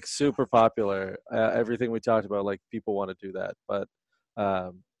 like super popular. Everything we talked about, like people want to do that, but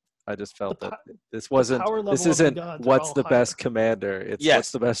I just felt The that this wasn't. power level This of the isn't gods are what's all the higher. best commander. It's Yes.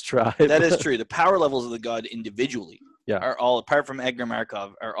 what's the best tribe. That is true. The power levels of the god individually Yeah. are all, apart from Edgar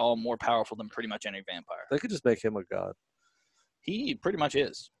Markov, are all more powerful than pretty much any vampire. They could just make him a god, He pretty much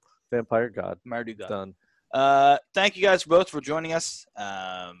is. vampire god. Mardu god. Done. Thank you guys both for joining us.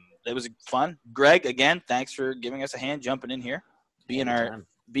 It was fun. Greg, again, thanks for giving us a hand, jumping in here, being our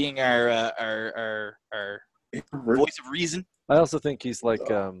voice of reason. I also think he's like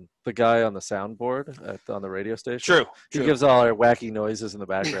the guy on the soundboard on the radio station. True. He gives all our wacky noises in the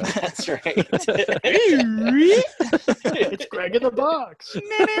background. That's right. It's Greg in the box.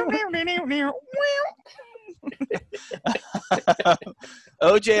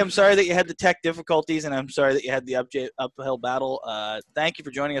 OJ, I'm sorry that you had the tech difficulties, and I'm sorry that you had the uphill battle. Thank you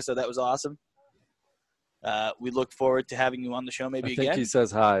for joining us, though. That was awesome. We look forward to having you on the show I maybe think again. he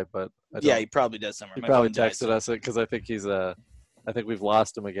says hi, but I Yeah, don't- he probably does somewhere. he My probably phone died, texted so us because I think I think we've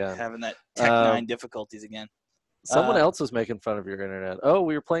lost him again. having that Tech 9 difficulties again. Someone else was making fun of your internet. Oh,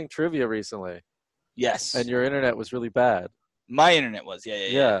 we were playing trivia recently, Yes. and your internet was really bad. My internet was. Yeah.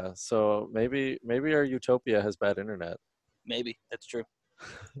 Yeah. So maybe our utopia has bad internet. Maybe that's true.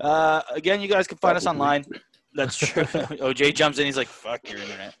 Again, you guys can find us online. That's true. OJ jumps in. He's like, "Fuck your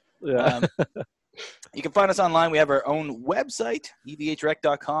internet." Yeah. You can find us online. We have our own website,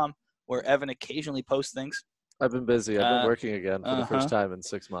 edhrec.com, where Evan occasionally posts things. I've been busy. I've been working again for the first time in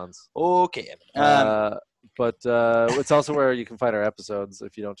 6 months. Okay, Evan. But it's also where you can find our episodes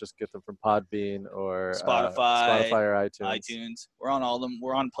if you don't just get them from Podbean or Spotify or iTunes. We're on all of them.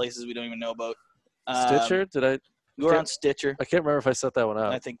 We're on places we don't even know about. Stitcher? We're on Stitcher. I can't remember if I set that one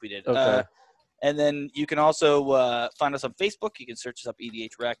up. I think we did. Okay. And then you can also find us on Facebook. You can search us up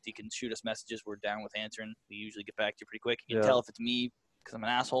EDH Rect. You can shoot us messages. We're down with answering. We usually get back to you pretty quick. You can tell if it's me because I'm an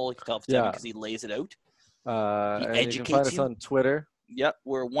asshole. You can tell if it's Evan because he lays it out. And you can find us on Twitter. Yep,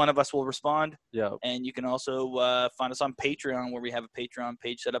 where one of us will respond. Yep. And you can also find us on Patreon, where we have a Patreon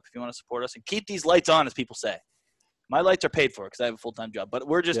page set up if you want to support us. And keep these lights on, as people say. My lights are paid for because I have a full-time job. But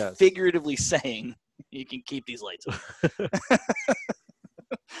we're just figuratively saying you can keep these lights on.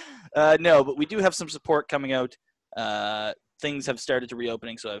 No, but we do have some support coming out. Things have started to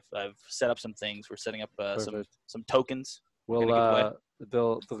reopening, so I've set up some things. We're setting up some tokens. Well,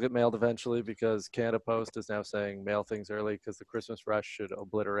 they'll get mailed eventually because Canada Post is now saying mail things early because the Christmas rush should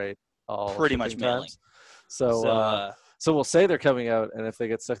obliterate all pretty much mailing. So we'll say they're coming out, and if they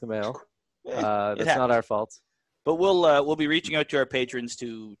get stuck in the mail, that's not our fault. But we'll be reaching out to our patrons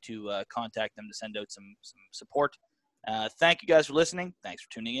to contact them to send out some support. Thank you guys for listening. Thanks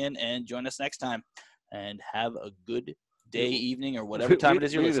for tuning in, and join us next time. And have a good day, evening, or whatever time it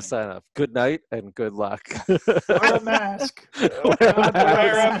is you're listening. We need to sign off. Good night and good luck. Wear a mask. Wear a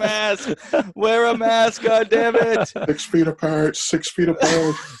mask. Wear a mask. God damn it. 6 feet apart. 6 feet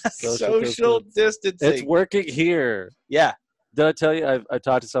apart. Social distancing. It's working here. Yeah. Did I tell you I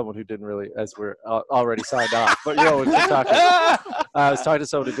talked to someone who didn't really, as we're already signed off, but we're just talking. I was talking to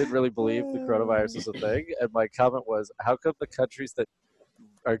someone who didn't really believe the coronavirus is a thing, and my comment was, how come the countries that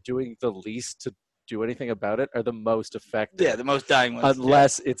are doing the least to do anything about it are the most effective? Yeah, the most dying ones.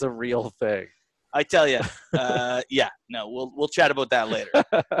 Unless it's a real thing. I tell you. We'll chat about that later.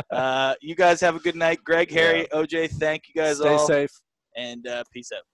 You guys have a good night. Greg, Harry, OJ, thank you guys all. Stay safe. And peace out.